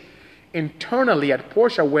debate internally at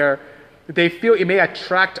Porsche where they feel it may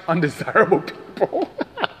attract undesirable people.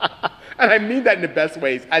 And I mean that in the best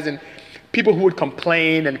ways, as in people who would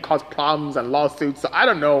complain and cause problems and lawsuits. So I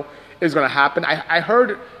don't know if it's going to happen. I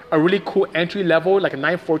heard a really cool entry level, like a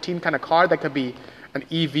 914 kind of car that could be an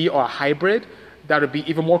EV or a hybrid that would be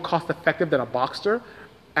even more cost effective than a Boxster.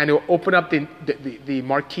 And it will open up the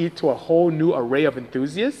marquee to a whole new array of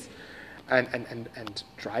enthusiasts and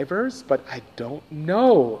drivers. But I don't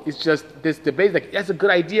know. It's just this debate, like, that's a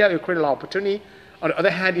good idea. It will create a lot of opportunity. On the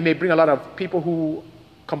other hand, it may bring a lot of people who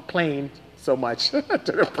complain so much to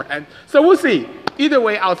the brand. So we'll see. Either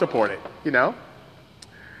way, I'll support it,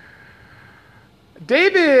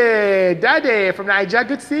 David, Dade from Nigeria,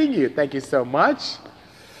 good seeing you. Thank you so much.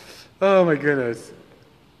 Oh my goodness.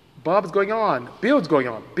 Bob's going on. Build's going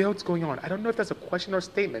on. Build's going on. I don't know if that's a question or a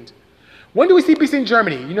statement. When do we see PC in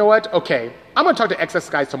Germany? You know what? Okay. I'm going to talk to XS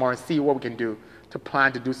guys tomorrow and see what we can do to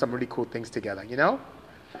plan to do some really cool things together,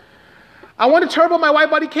 I want to turbo my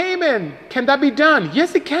wide-body Cayman. Can that be done?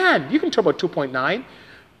 Yes, it can. You can turbo 2.9.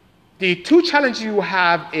 The two challenges you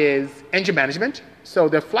have is engine management. So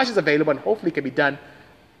the flash is available and hopefully can be done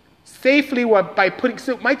safely by putting...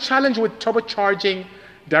 So my challenge with turbocharging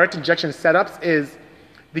direct injection setups is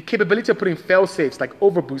the capability of putting fail-safes like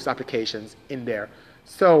overboost applications in there.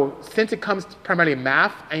 So since it comes primarily in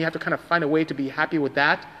math and you have to kind of find a way to be happy with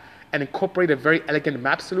that and incorporate a very elegant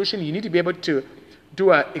map solution, you need to be able to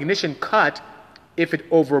do an ignition cut if it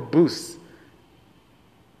overboosts.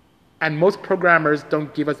 And most programmers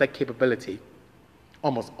don't give us that capability,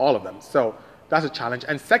 almost all of them. So that's a challenge.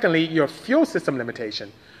 And secondly, your fuel system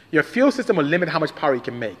limitation. Your fuel system will limit how much power you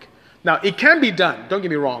can make. Now, it can be done, don't get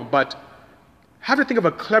me wrong, but have to think of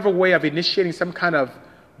a clever way of initiating some kind of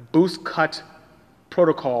boost cut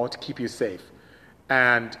protocol to keep you safe.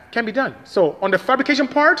 And can be done. So on the fabrication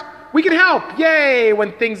part, we can help. Yay!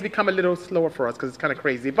 When things become a little slower for us because it's kind of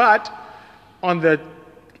crazy. But on the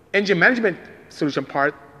engine management solution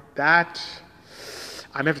part, that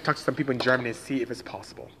I'm going to have to talk to some people in Germany and see if it's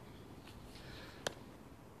possible.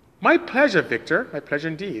 My pleasure, Victor. My pleasure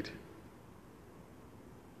indeed.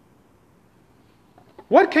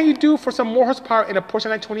 What can you do for some more horsepower in a Porsche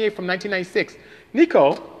 928 from 1996?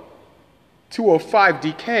 Nico, 205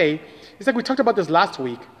 DK, it's like we talked about this last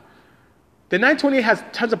week. The 928 has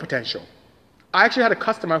tons of potential. I actually had a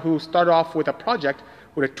customer who started off with a project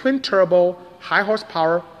with a twin turbo, high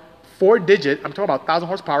horsepower, 4-digit, I'm talking about 1,000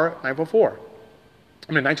 horsepower, 944.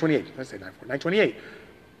 928, let's say 928.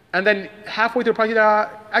 And then halfway through the project,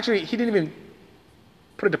 actually, he didn't even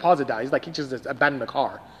put a deposit down. He's like, he just abandoned the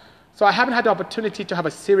car. So I haven't had the opportunity to have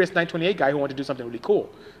a serious 928 guy who wanted to do something really cool.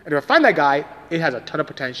 And if I find that guy, it has a ton of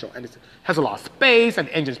potential. And it has a lot of space, and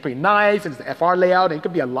the engine's pretty nice, and it's the FR layout, and it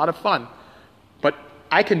could be a lot of fun. But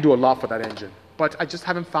I can do a lot for that engine. But I just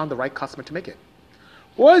haven't found the right customer to make it.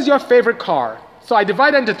 What is your favorite car? So I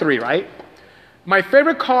divide it into three, right? My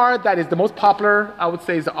favorite car that is the most popular, I would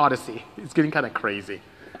say, is the Odyssey. It's getting kind of crazy.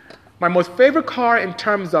 My most favorite car in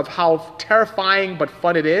terms of how terrifying but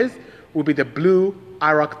fun it is would be the blue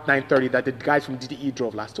IROC 930 that the guys from DTE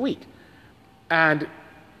drove last week. And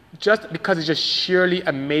just because it's just sheerly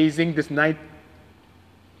amazing, this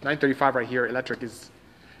 935 right here, electric, is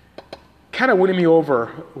kind of winning me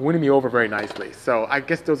over very nicely. So I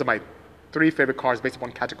guess those are my three favorite cars based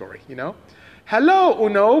upon category, Hello,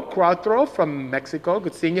 Uno Cuatro from Mexico.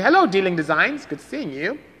 Good seeing you. Hello, Dealing Designs. Good seeing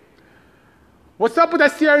you. What's up with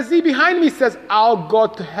that CRZ behind me? Says I'll go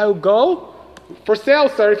to hell go. For sale,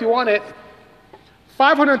 sir, if you want it.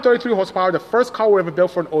 533 horsepower, the first car we ever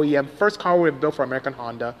built for an OEM, first car we ever built for American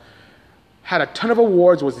Honda. Had a ton of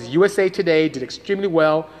awards, was USA Today, did extremely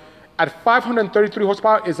well. At 533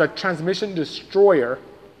 horsepower is a transmission destroyer.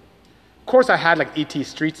 Of course, I had like ET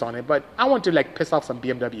Streets on it, but I want to like piss off some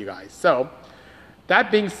BMW guys. So, that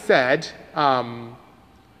being said,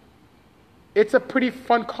 it's a pretty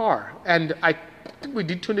fun car. And I think we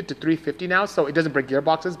detuned it to 350 now, so it doesn't break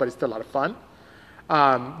gearboxes, but it's still a lot of fun.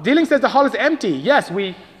 Dealing says the hull is empty. Yes,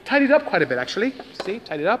 we tidied it up quite a bit, actually. See,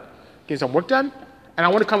 tidied it up, getting some work done. And I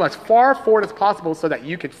want to come as far forward as possible so that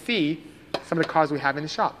you can see some of the cars we have in the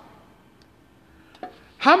shop.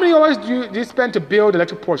 How many hours do you spend to build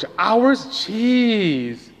electric Porsche? Hours?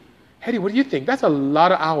 Jeez. Hetty, what do you think? That's a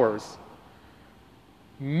lot of hours.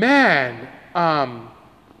 Man.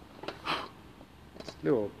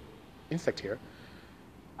 Little insect here.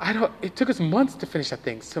 It took us months to finish that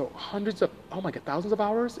thing. So thousands of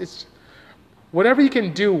hours? It's whatever you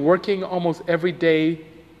can do working almost every day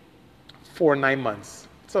for 9 months.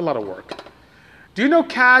 It's a lot of work. Do you know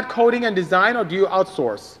CAD coding and design, or do you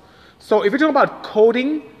outsource? So if you're talking about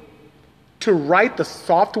coding to write the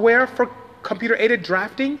software for computer-aided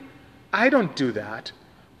drafting, I don't do that.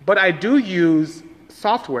 But I do use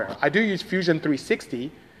software. I do use Fusion 360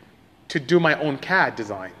 to do my own CAD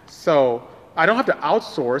design. So I don't have to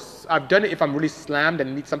outsource. I've done it if I'm really slammed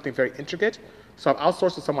and need something very intricate. So I've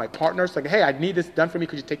outsourced to some of my partners, like, hey, I need this done for me.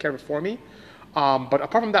 Could you take care of it for me? But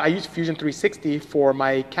apart from that, I use Fusion 360 for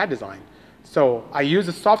my CAD design. So I use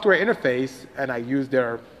the software interface, and I use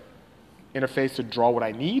their interface to draw what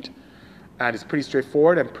I need. And it's pretty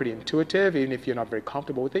straightforward and pretty intuitive. Even if you're not very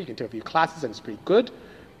comfortable with it, you can take a few classes, and it's pretty good.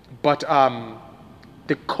 But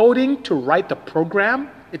the coding to write the program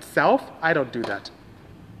itself, I don't do that.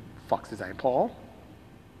 Fox Design Paul.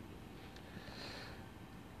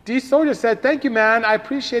 D Soldier said, thank you, man. I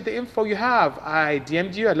appreciate the info you have. I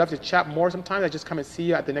DM'd you. I'd love to chat more sometimes. I just come and see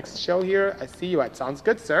you at the next show here. I see you at Sounds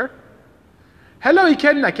Good, sir. Hello,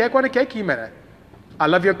 Ikenna. I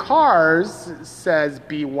love your cars, says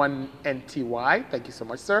B1NTY. Thank you so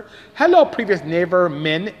much, sir. Hello, previous neighbor,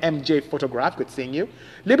 Min, MJ Photograph. Good seeing you.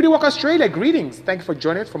 Liberty Walk Australia, greetings. Thank you for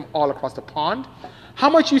joining us from all across the pond. How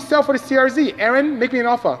much you sell for the CRZ? Aaron, make me an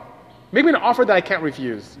offer. Make me an offer that I can't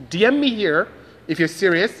refuse. DM me here if you're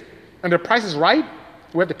serious and the price is right.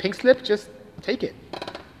 We have the pink slip, just take it.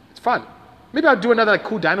 It's fun. Maybe I'll do another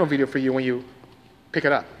cool dyno video for you when you pick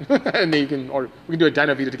it up. And then or we can do a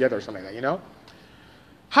dyno video together or something like that, you know?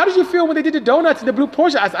 How did you feel when they did the donuts in the blue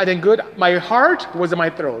Porsche? I did good. My heart was in my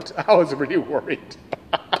throat. I was really worried.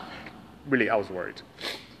 Really, I was worried.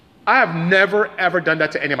 I have never, ever done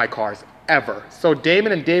that to any of my cars, ever. So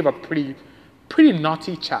Damon and Dave are pretty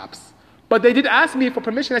naughty chaps. But they did ask me for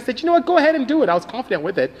permission. I said, you know what, go ahead and do it. I was confident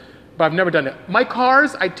with it, but I've never done it. My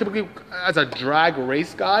cars, I typically, as a drag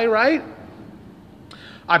race guy, right?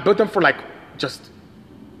 I built them for just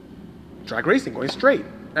drag racing, going straight.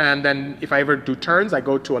 And then if I ever do turns, I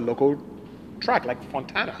go to a local track like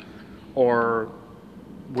Fontana or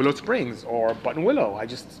Willow Springs or Button Willow. I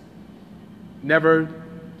just never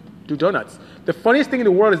do donuts. The funniest thing in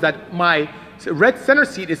the world is that my red center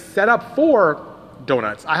seat is set up for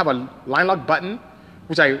donuts. I have a line lock button,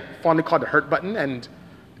 which I fondly call the hurt button, and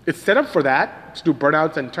it's set up for that to do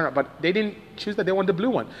burnouts and turn up, but they didn't choose that. They wanted the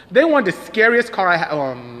blue one. They wanted the scariest car I have.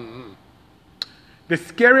 The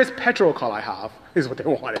scariest petrol car I have is what they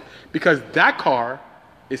wanted, because that car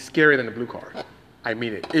is scarier than the blue car. I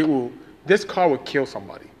mean it. This car will kill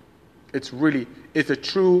somebody. It's a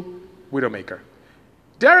true widowmaker.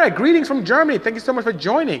 Derek, greetings from Germany. Thank you so much for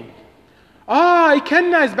joining.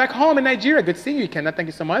 Ikenna is back home in Nigeria. Good seeing you, Ikenna. Thank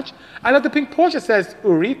you so much. I love the pink Porsche, says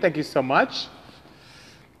Uri. Thank you so much.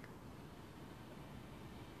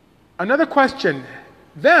 Another question.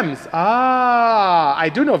 VEMS. I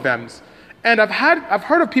do know VEMS. And I've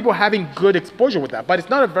heard of people having good exposure with that, but it's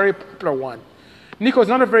not a very popular one. Nico, it's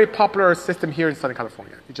not a very popular system here in Southern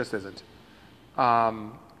California. It just isn't.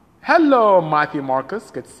 Hello, Matthew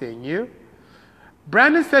Marcus. Good seeing you.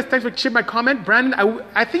 Brandon says, thanks for chipping my comment. Brandon,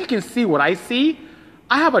 I think you can see what I see.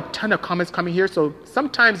 I have a ton of comments coming here, so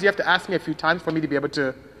sometimes you have to ask me a few times for me to be able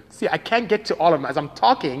to see. I can't get to all of them. As I'm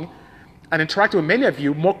talking and interacting with many of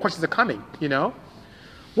you, more questions are coming, you know?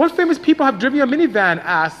 What famous people have driven your minivan?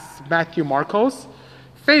 Asks Matthew Marcos.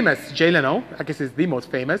 Famous, Jay Leno, I guess is the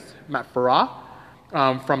most famous. Matt Farah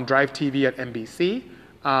from Drive TV at NBC.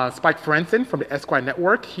 Spike Ferenczen from the Esquire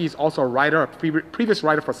Network. He's also a writer, a previous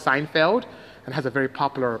writer for Seinfeld, and has a very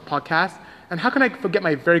popular podcast. And how can I forget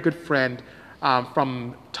my very good friend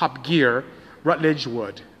from Top Gear, Rutledge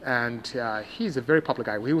Wood. And he's a very popular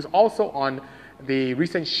guy. He was also on the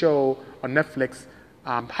recent show on Netflix,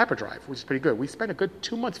 Hyperdrive, which is pretty good. We spent a good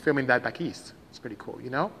 2 months filming that back east. It's pretty cool, you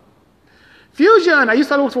know? Fusion! I used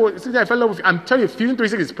to look for, I fell in love with, I'm telling you, Fusion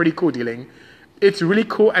 360 is pretty cool dealing. It's really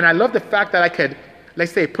cool, and I love the fact that I could,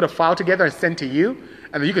 let's say, put a file together and send to you,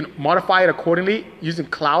 and then you can modify it accordingly using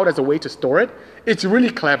cloud as a way to store it. It's really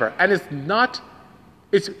clever, and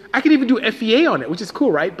I can even do FEA on it, which is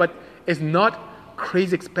cool, right? But it's not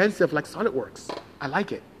crazy expensive like SolidWorks. I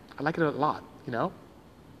like it. I like it a lot, you know?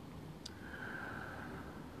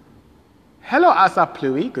 Hello, Asa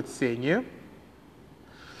Plui. Good seeing you.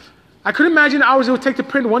 I couldn't imagine the hours it would take to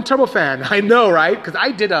print one turbofan. I know, right? Because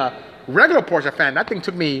I did a regular Porsche fan. That thing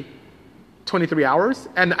took me 23 hours,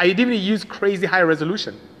 and I didn't even use crazy high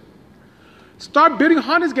resolution. Start building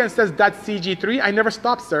Hondas again, says that CG3. I never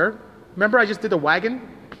stopped, sir. Remember I just did the wagon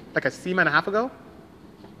like a SEMA and a half ago?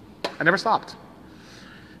 I never stopped.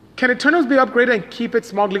 Can Eternals be upgraded and keep it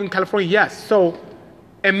smog living in California? Yes. So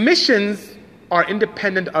emissions are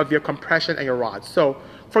independent of your compression and your rods. So,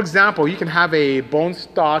 for example, you can have a bone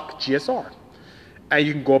stock GSR, and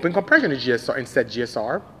you can go up in compression in GSR instead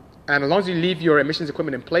GSR, and as long as you leave your emissions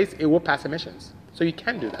equipment in place, it will pass emissions. So you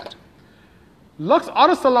can do that. Lux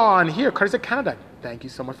Auto Salon here, courtesy of Canada. Thank you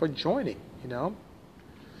so much for joining. Do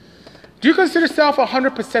you consider yourself a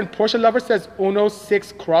 100% Porsche lover? Says Uno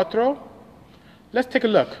 6 Quattro. Let's take a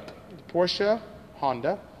look. Porsche,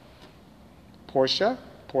 Honda, Porsche,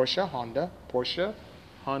 Porsche, Honda, Porsche,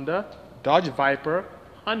 Honda, Dodge Viper,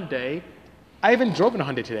 Hyundai. I even drove in a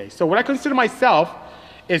Hyundai today. So what I consider myself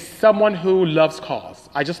is someone who loves cars.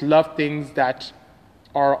 I just love things that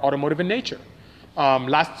are automotive in nature.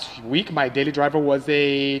 Last week, my daily driver was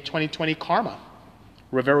a 2020 Karma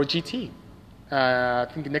Revero GT. I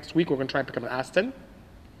think next week we're going to try and pick up an Aston.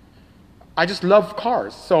 I just love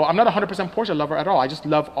cars. So I'm not a 100% Porsche lover at all. I just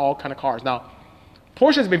love all kind of cars. Now,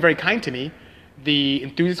 Porsche has been very kind to me. The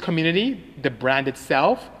enthusiast community, the brand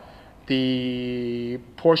itself, the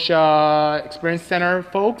Porsche Experience Center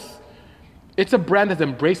folks, it's a brand that's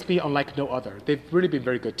embraced me unlike no other. They've really been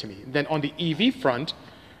very good to me. Then on the EV front,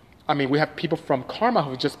 I mean, we have people from Karma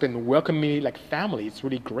who've just been welcoming me like family. It's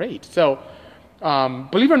really great. So,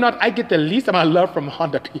 believe it or not, I get the least amount of love from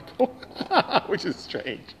Honda people, which is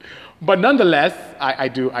strange. But nonetheless, I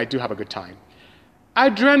do have a good time.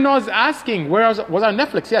 Adrena's asking, where was on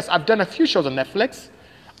Netflix? Yes, I've done a few shows on Netflix.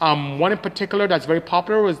 One in particular that's very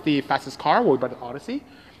popular was The Fastest Car, where we brought the Odyssey.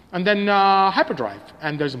 And then Hyperdrive.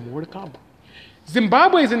 And there's more to come.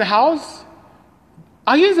 Zimbabwe is in the house.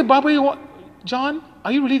 Are you in Zimbabwe, John?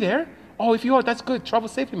 Are you really there? Oh, if you are, that's good. Travel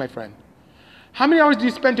safely, my friend. How many hours do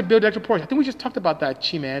you spend to build electric Porsche? I think we just talked about that,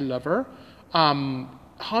 Chime lover.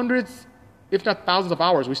 Hundreds, if not thousands of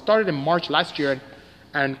hours. We started in March last year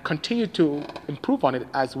and continue to improve on it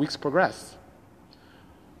as weeks progress.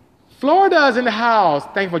 Florida is in the house.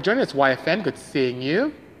 Thank you for joining us, YFN. Good seeing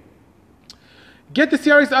you. Get the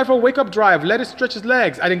CRX out for a wake-up drive. Let it stretch his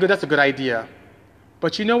legs. I think that's a good idea.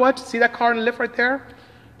 But you know what? See that car in the lift right there?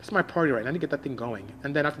 That's my priority right now. I need to get that thing going.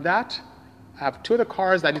 And then after that, I have two other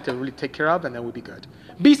cars that I need to really take care of, and then we'll be good.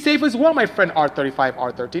 Be safe as well, my friend R35,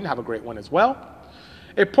 R13. Have a great one as well.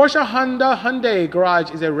 A Porsche Honda Hyundai garage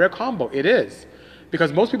is a rare combo. It is.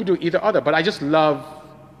 Because most people do either other. But I just love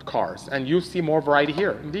cars. And you'll see more variety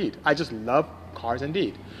here, indeed. I just love cars,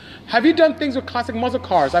 indeed. Have you done things with classic muscle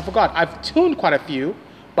cars? I forgot. I've tuned quite a few,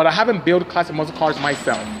 but I haven't built classic muscle cars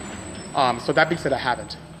myself. So that being said, I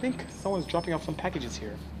haven't. I think someone's dropping off some packages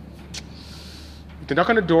here. If they knock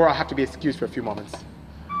on the door, I'll have to be excused for a few moments.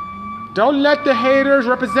 Don't let the haters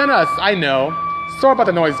represent us. I know. Sorry about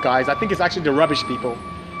the noise, guys. I think it's actually the rubbish people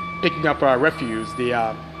picking up refuse,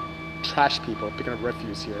 the trash people picking up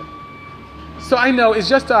refuse here. So I know, it's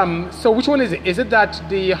just, so which one is it? Is it that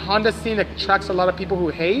the Honda scene attracts a lot of people who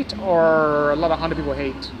hate, or a lot of Honda people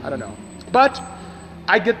hate? I don't know. But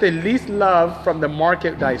I get the least love from the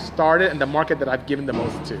market that I started and the market that I've given the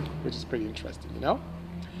most to, which is pretty interesting,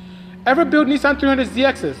 Ever built Nissan 300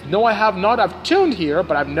 ZXs? No, I have not. I've tuned here,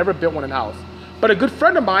 but I've never built one in-house. But a good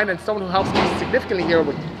friend of mine and someone who helps me significantly here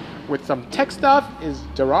with some tech stuff is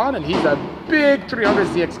Duran, and he's a big 300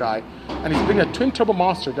 ZX guy. And he's bringing a twin-turbo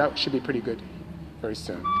monster. That should be pretty good very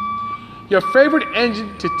soon. Your favorite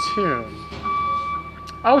engine to tune?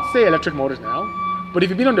 I would say electric motors now. But if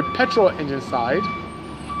you've been on the petrol engine side,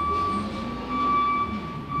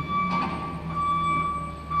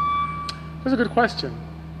 that's a good question.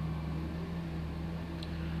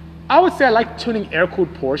 I would say I like tuning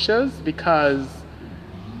air-cooled Porsches because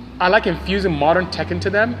I like infusing modern tech into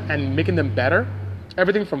them and making them better.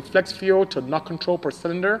 Everything from flex fuel to knock control per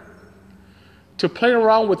cylinder to playing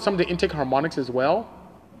around with some of the intake harmonics as well.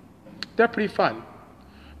 They're pretty fun.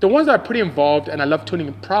 The ones that are pretty involved and I love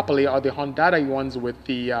tuning properly are the Honda ones with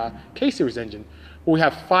the K-Series engine, where we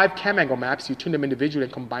have 5 cam angle maps. You tune them individually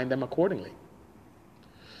and combine them accordingly.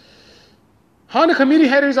 Honda community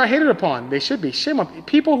haters are hated upon. They should be. Shame on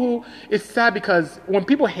people who, it's sad because when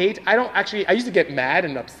people hate, I used to get mad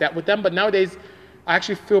and upset with them, but nowadays I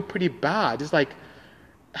actually feel pretty bad. It's like,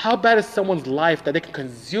 how bad is someone's life that they can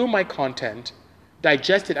consume my content,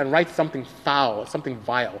 digest it, and write something foul, something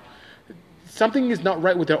vile? Something is not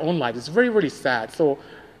right with their own lives. It's very, really sad. So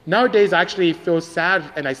nowadays I actually feel sad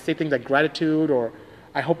and I say things like gratitude or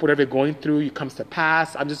I hope whatever you're going through comes to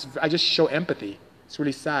pass. I just show empathy. It's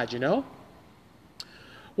really sad, you know?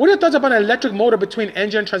 What are your thoughts about an electric motor between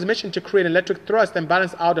engine and transmission to create electric thrust and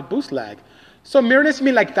balance out a boost lag? So mirrorless, you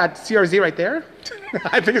mean like that CRZ right there?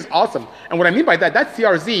 I think it's awesome. And what I mean by that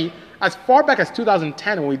CRZ, as far back as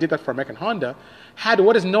 2010 when we did that for American Honda, had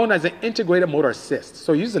what is known as an integrated motor assist.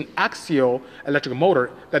 So it uses an axial electric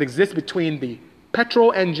motor that exists between the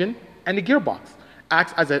petrol engine and the gearbox.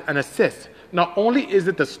 Acts as an assist. Not only is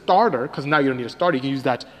it the starter, because now you don't need a starter, you can use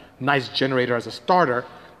that nice generator as a starter.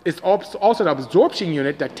 It's also the absorption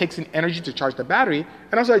unit that takes in energy to charge the battery,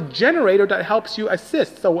 and also a generator that helps you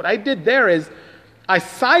assist. So what I did there is I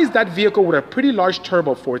sized that vehicle with a pretty large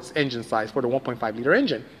turbo for its engine size, for the 1.5 liter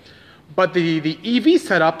engine. But the EV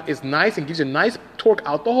setup is nice and gives you a nice torque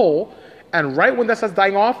out the hole. And right when that starts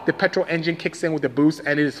dying off, the petrol engine kicks in with the boost,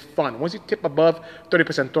 and it is fun. Once you tip above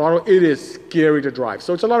 30% throttle, it is scary to drive.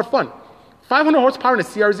 So it's a lot of fun. 500 horsepower in a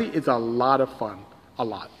CRZ is a lot of fun. A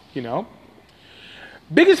lot, you know?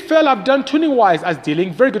 Biggest fail I've done tuning-wise as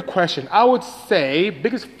dealing, very good question. I would say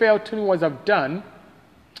biggest fail tuning-wise I've done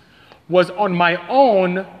was on my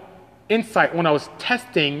own insight when I was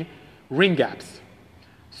testing ring gaps.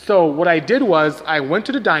 So what I did was I went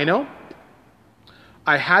to the dyno.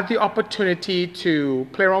 I had the opportunity to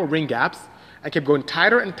play around with ring gaps. I kept going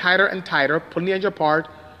tighter and tighter and tighter, pulling the engine apart,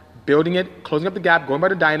 building it, closing up the gap, going by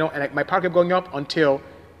the dyno, and my power kept going up until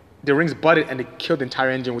the rings butted and it killed the entire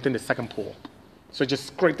engine within the second pull. So it just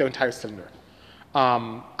scraped the entire cylinder.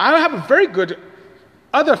 I have a very good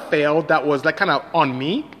other fail that was like kind of on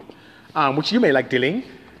me, which you may like dealing.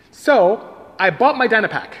 So I bought my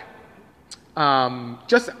Dynapack.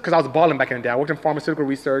 Just because I was balling back in the day. I worked in pharmaceutical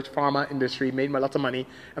research, pharma industry, made lots of money,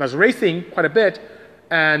 and I was racing quite a bit.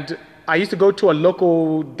 And I used to go to a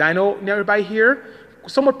local dyno nearby here.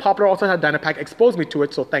 Somewhat popular, also had Dynapack, exposed me to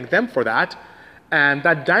it, so thank them for that. And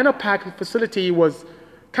that Dynapack facility was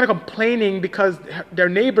kind of complaining because their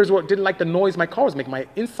neighbors didn't like the noise my car was making. My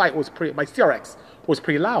Insight was my CRX was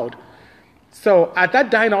pretty loud. So at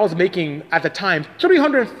that dyno, I was making, at the time,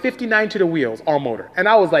 359 to the wheels, our motor. And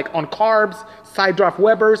I was like on carbs, side draft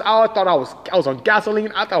Webers. I thought I was on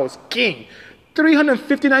gasoline. I thought I was king.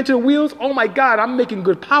 359 to the wheels, oh my God, I'm making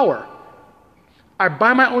good power. I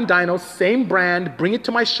buy my own dyno, same brand, bring it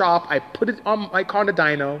to my shop. I put it on my car on the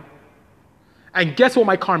dyno. And guess what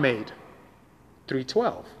my car made?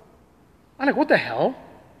 312. I'm like, what the hell?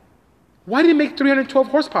 Why did it make 312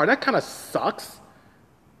 horsepower? That kind of sucks.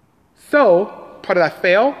 So, part of that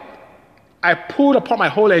fail, I pulled apart my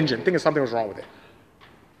whole engine, thinking something was wrong with it.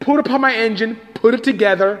 Pulled apart my engine, put it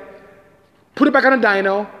together, put it back on a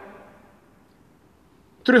dyno,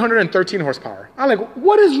 313 horsepower. I'm like,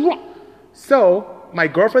 what is wrong? So, my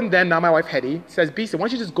girlfriend then, now my wife Hetty, says, Beastie, why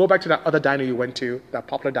don't you just go back to that other dyno you went to, that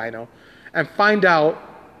popular dyno, and find out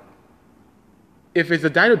if it's a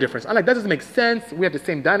dyno difference. I'm like, that doesn't make sense. We have the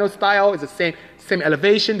same dyno style. It's the same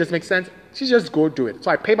elevation. Doesn't make sense. She just go do it.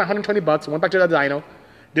 So I paid my $120, went back to the dyno,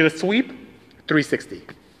 did a sweep, 360.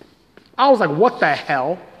 I was like, what the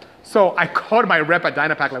hell? So I called my rep at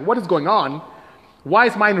Dynapack, like, what is going on? Why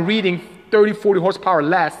is mine reading 30, 40 horsepower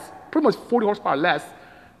less, pretty much 40 horsepower less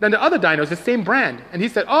than the other dynos, the same brand? And he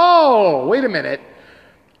said, oh, wait a minute.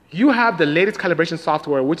 You have the latest calibration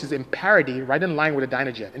software, which is in parity, right in line with the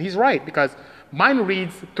Dynojet. And he's right, because mine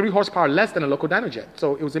reads 3 horsepower less than a local Dynojet.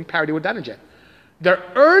 So it was in parity with Dynojet. Their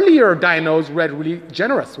earlier dynos read really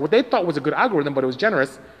generous. What they thought was a good algorithm, but it was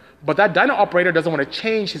generous. But that dyno operator doesn't want to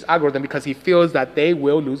change his algorithm because he feels that they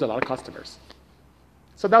will lose a lot of customers.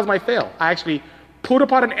 So that was my fail. I actually pulled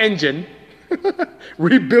apart an engine,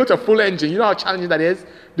 rebuilt a full engine. You know how challenging that is,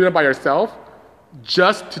 doing it by yourself,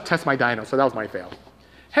 just to test my dyno. So that was my fail.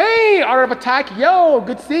 Hey, Art of Attack, yo,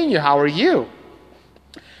 good seeing you. How are you?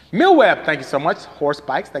 Millweb, thank you so much. Horse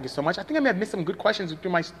Bikes, thank you so much. I think I may have missed some good questions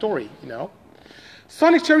through my story, you know.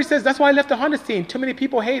 Sonic Cherry says, that's why I left the Honda scene. Too many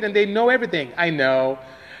people hate and they know everything. I know.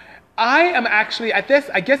 I am actually, I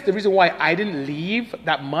guess the reason why I didn't leave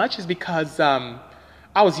that much is because I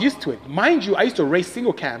was used to it. Mind you, I used to race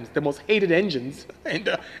single cams, the most hated engines in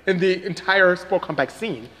the entire sport compact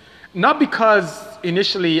scene. Not because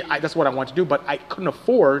initially that's what I wanted to do, but I couldn't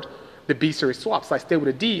afford the B series swap. So I stayed with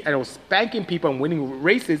a D and I was spanking people and winning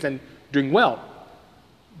races and doing well.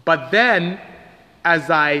 But then,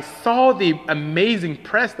 as I saw the amazing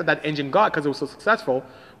press that engine got because it was so successful,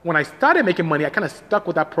 when I started making money, I kind of stuck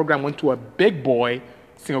with that program, went to a big boy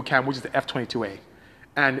single cam, which is the F22A.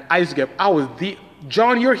 And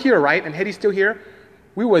John, you're here, right? And Hetty's still here.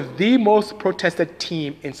 We were the most protested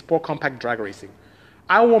team in sport compact drag racing.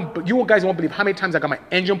 You guys won't believe how many times I got my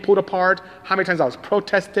engine pulled apart, how many times I was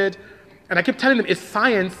protested. And I kept telling them, it's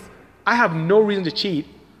science I have no reason to cheat.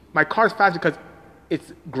 My car is fast because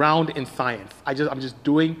it's grounded in science. I'm just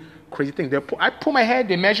doing crazy things. I pull my head,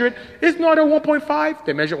 they measure it. It's not a 1.5.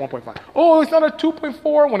 They measure it 1.5. Oh, it's not a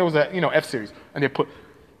 2.4 when it was a F series, and they put.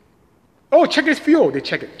 Oh, check his fuel. They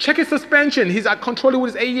check it. Check his suspension. He's controlling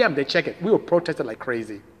with his AEM. They check it. We were protested like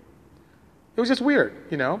crazy. It was just weird,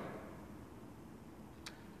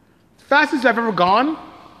 Fastest I've ever gone.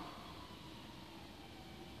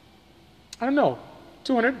 I don't know,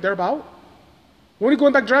 200 thereabout. When are you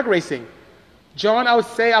going back drag racing? John, I would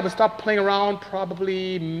say I would stop playing around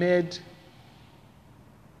probably mid-April.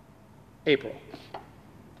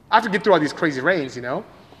 I have to get through all these crazy rains,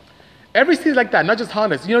 Every scene is like that, not just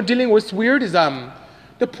Hondas. Dealing with what's weird is the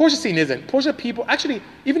Porsche scene isn't. Porsche people, actually,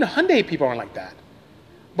 even the Hyundai people aren't like that.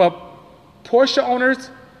 But Porsche owners,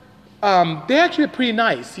 they're actually pretty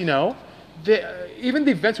nice, even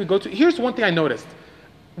the events we go to. Here's one thing I noticed.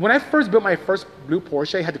 When I first built my first blue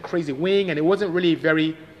Porsche, it had the crazy wing, and it wasn't really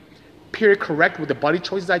very period correct with the body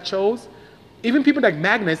choices I chose. Even people like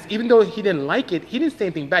Magnus, even though he didn't like it, he didn't say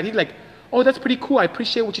anything bad. He's like, oh, that's pretty cool. I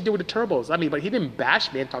appreciate what you did with the turbos. But he didn't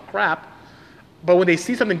bash me and talk crap. But when they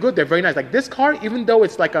see something good, they're very nice. Like this car, even though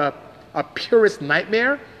it's like a purist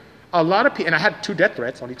nightmare, a lot of people, and I had 2 death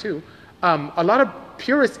threats, only 2, a lot of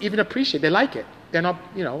purists even appreciate, they like it. They're not,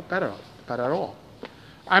 bad at all.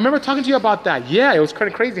 I remember talking to you about that. Yeah, it was kind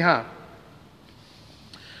of crazy, huh?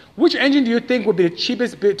 Which engine do you think would be the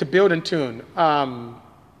cheapest to build and tune?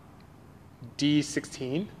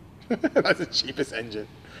 D16. That's the cheapest engine.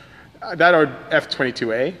 That or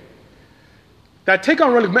F22A. That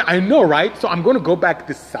Taycan really, I know, right? So I'm going to go back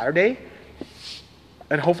this Saturday,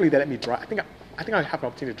 and hopefully they let me drive. I think I have an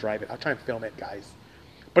opportunity to drive it. I'll try and film it, guys.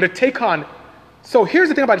 But a Taycan. So here's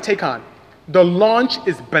the thing about a Taycan. The launch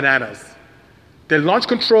is bananas. The launch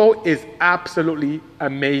control is absolutely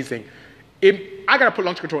amazing. I gotta put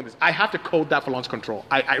launch control in this. I have to code that for launch control.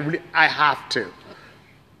 I have to.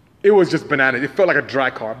 It was just bananas. It felt like a dry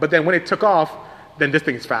car. But then when it took off, then this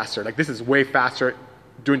thing is faster. Like this is way faster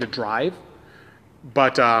during the drive.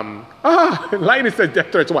 But Lightning says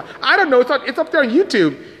death threats. What? I don't know. It's up there on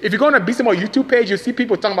YouTube. If you go on a BCMO YouTube page, you see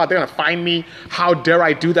people talking about they're gonna find me. How dare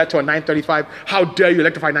I do that to a 935? How dare you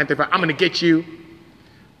electrify 935? I'm gonna get you.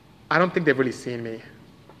 I don't think they've really seen me.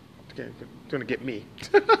 They're gonna get me.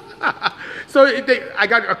 So I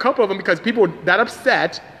got a couple of them because people were that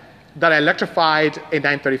upset that I electrified a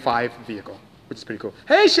 935 vehicle, which is pretty cool.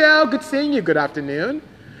 Hey, Shell, good seeing you. Good afternoon.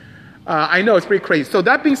 I know, it's pretty crazy. So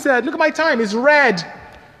that being said, look at my time. It's red.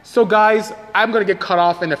 So guys, I'm going to get cut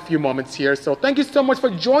off in a few moments here. So thank you so much for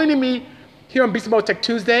joining me here on BCMO Tech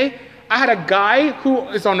Tuesday. I had a guy who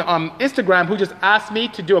is on Instagram who just asked me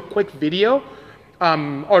to do a quick video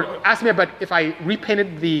or asked me about if I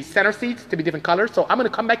repainted the center seats to be different colors. So I'm going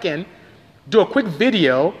to come back in, do a quick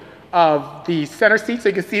video of the center seats so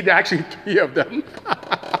you can see there are actually 3 of them.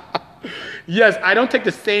 Yes, I don't take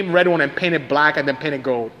the same red one and paint it black and then paint it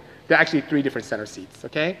gold. There are actually 3 different center seats,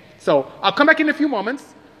 okay? So I'll come back in a few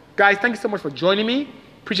moments. Guys, thank you so much for joining me.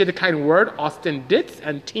 Appreciate the kind word, Austin Ditz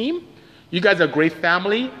and team. You guys are a great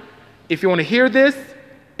family. If you want to hear this,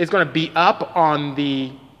 it's going to be up on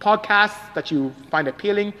the podcasts that you find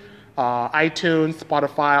appealing, iTunes,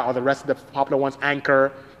 Spotify, or the rest of the popular ones,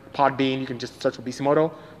 Anchor, Podbean. You can just search for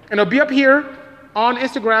BCMoto. And it'll be up here on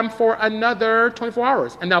Instagram for another 24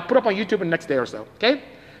 hours. And I'll put up on YouTube in the next day or so, okay?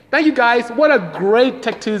 Thank you, guys. What a great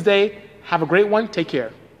Tech Tuesday. Have a great one. Take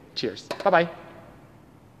care. Cheers. Bye-bye.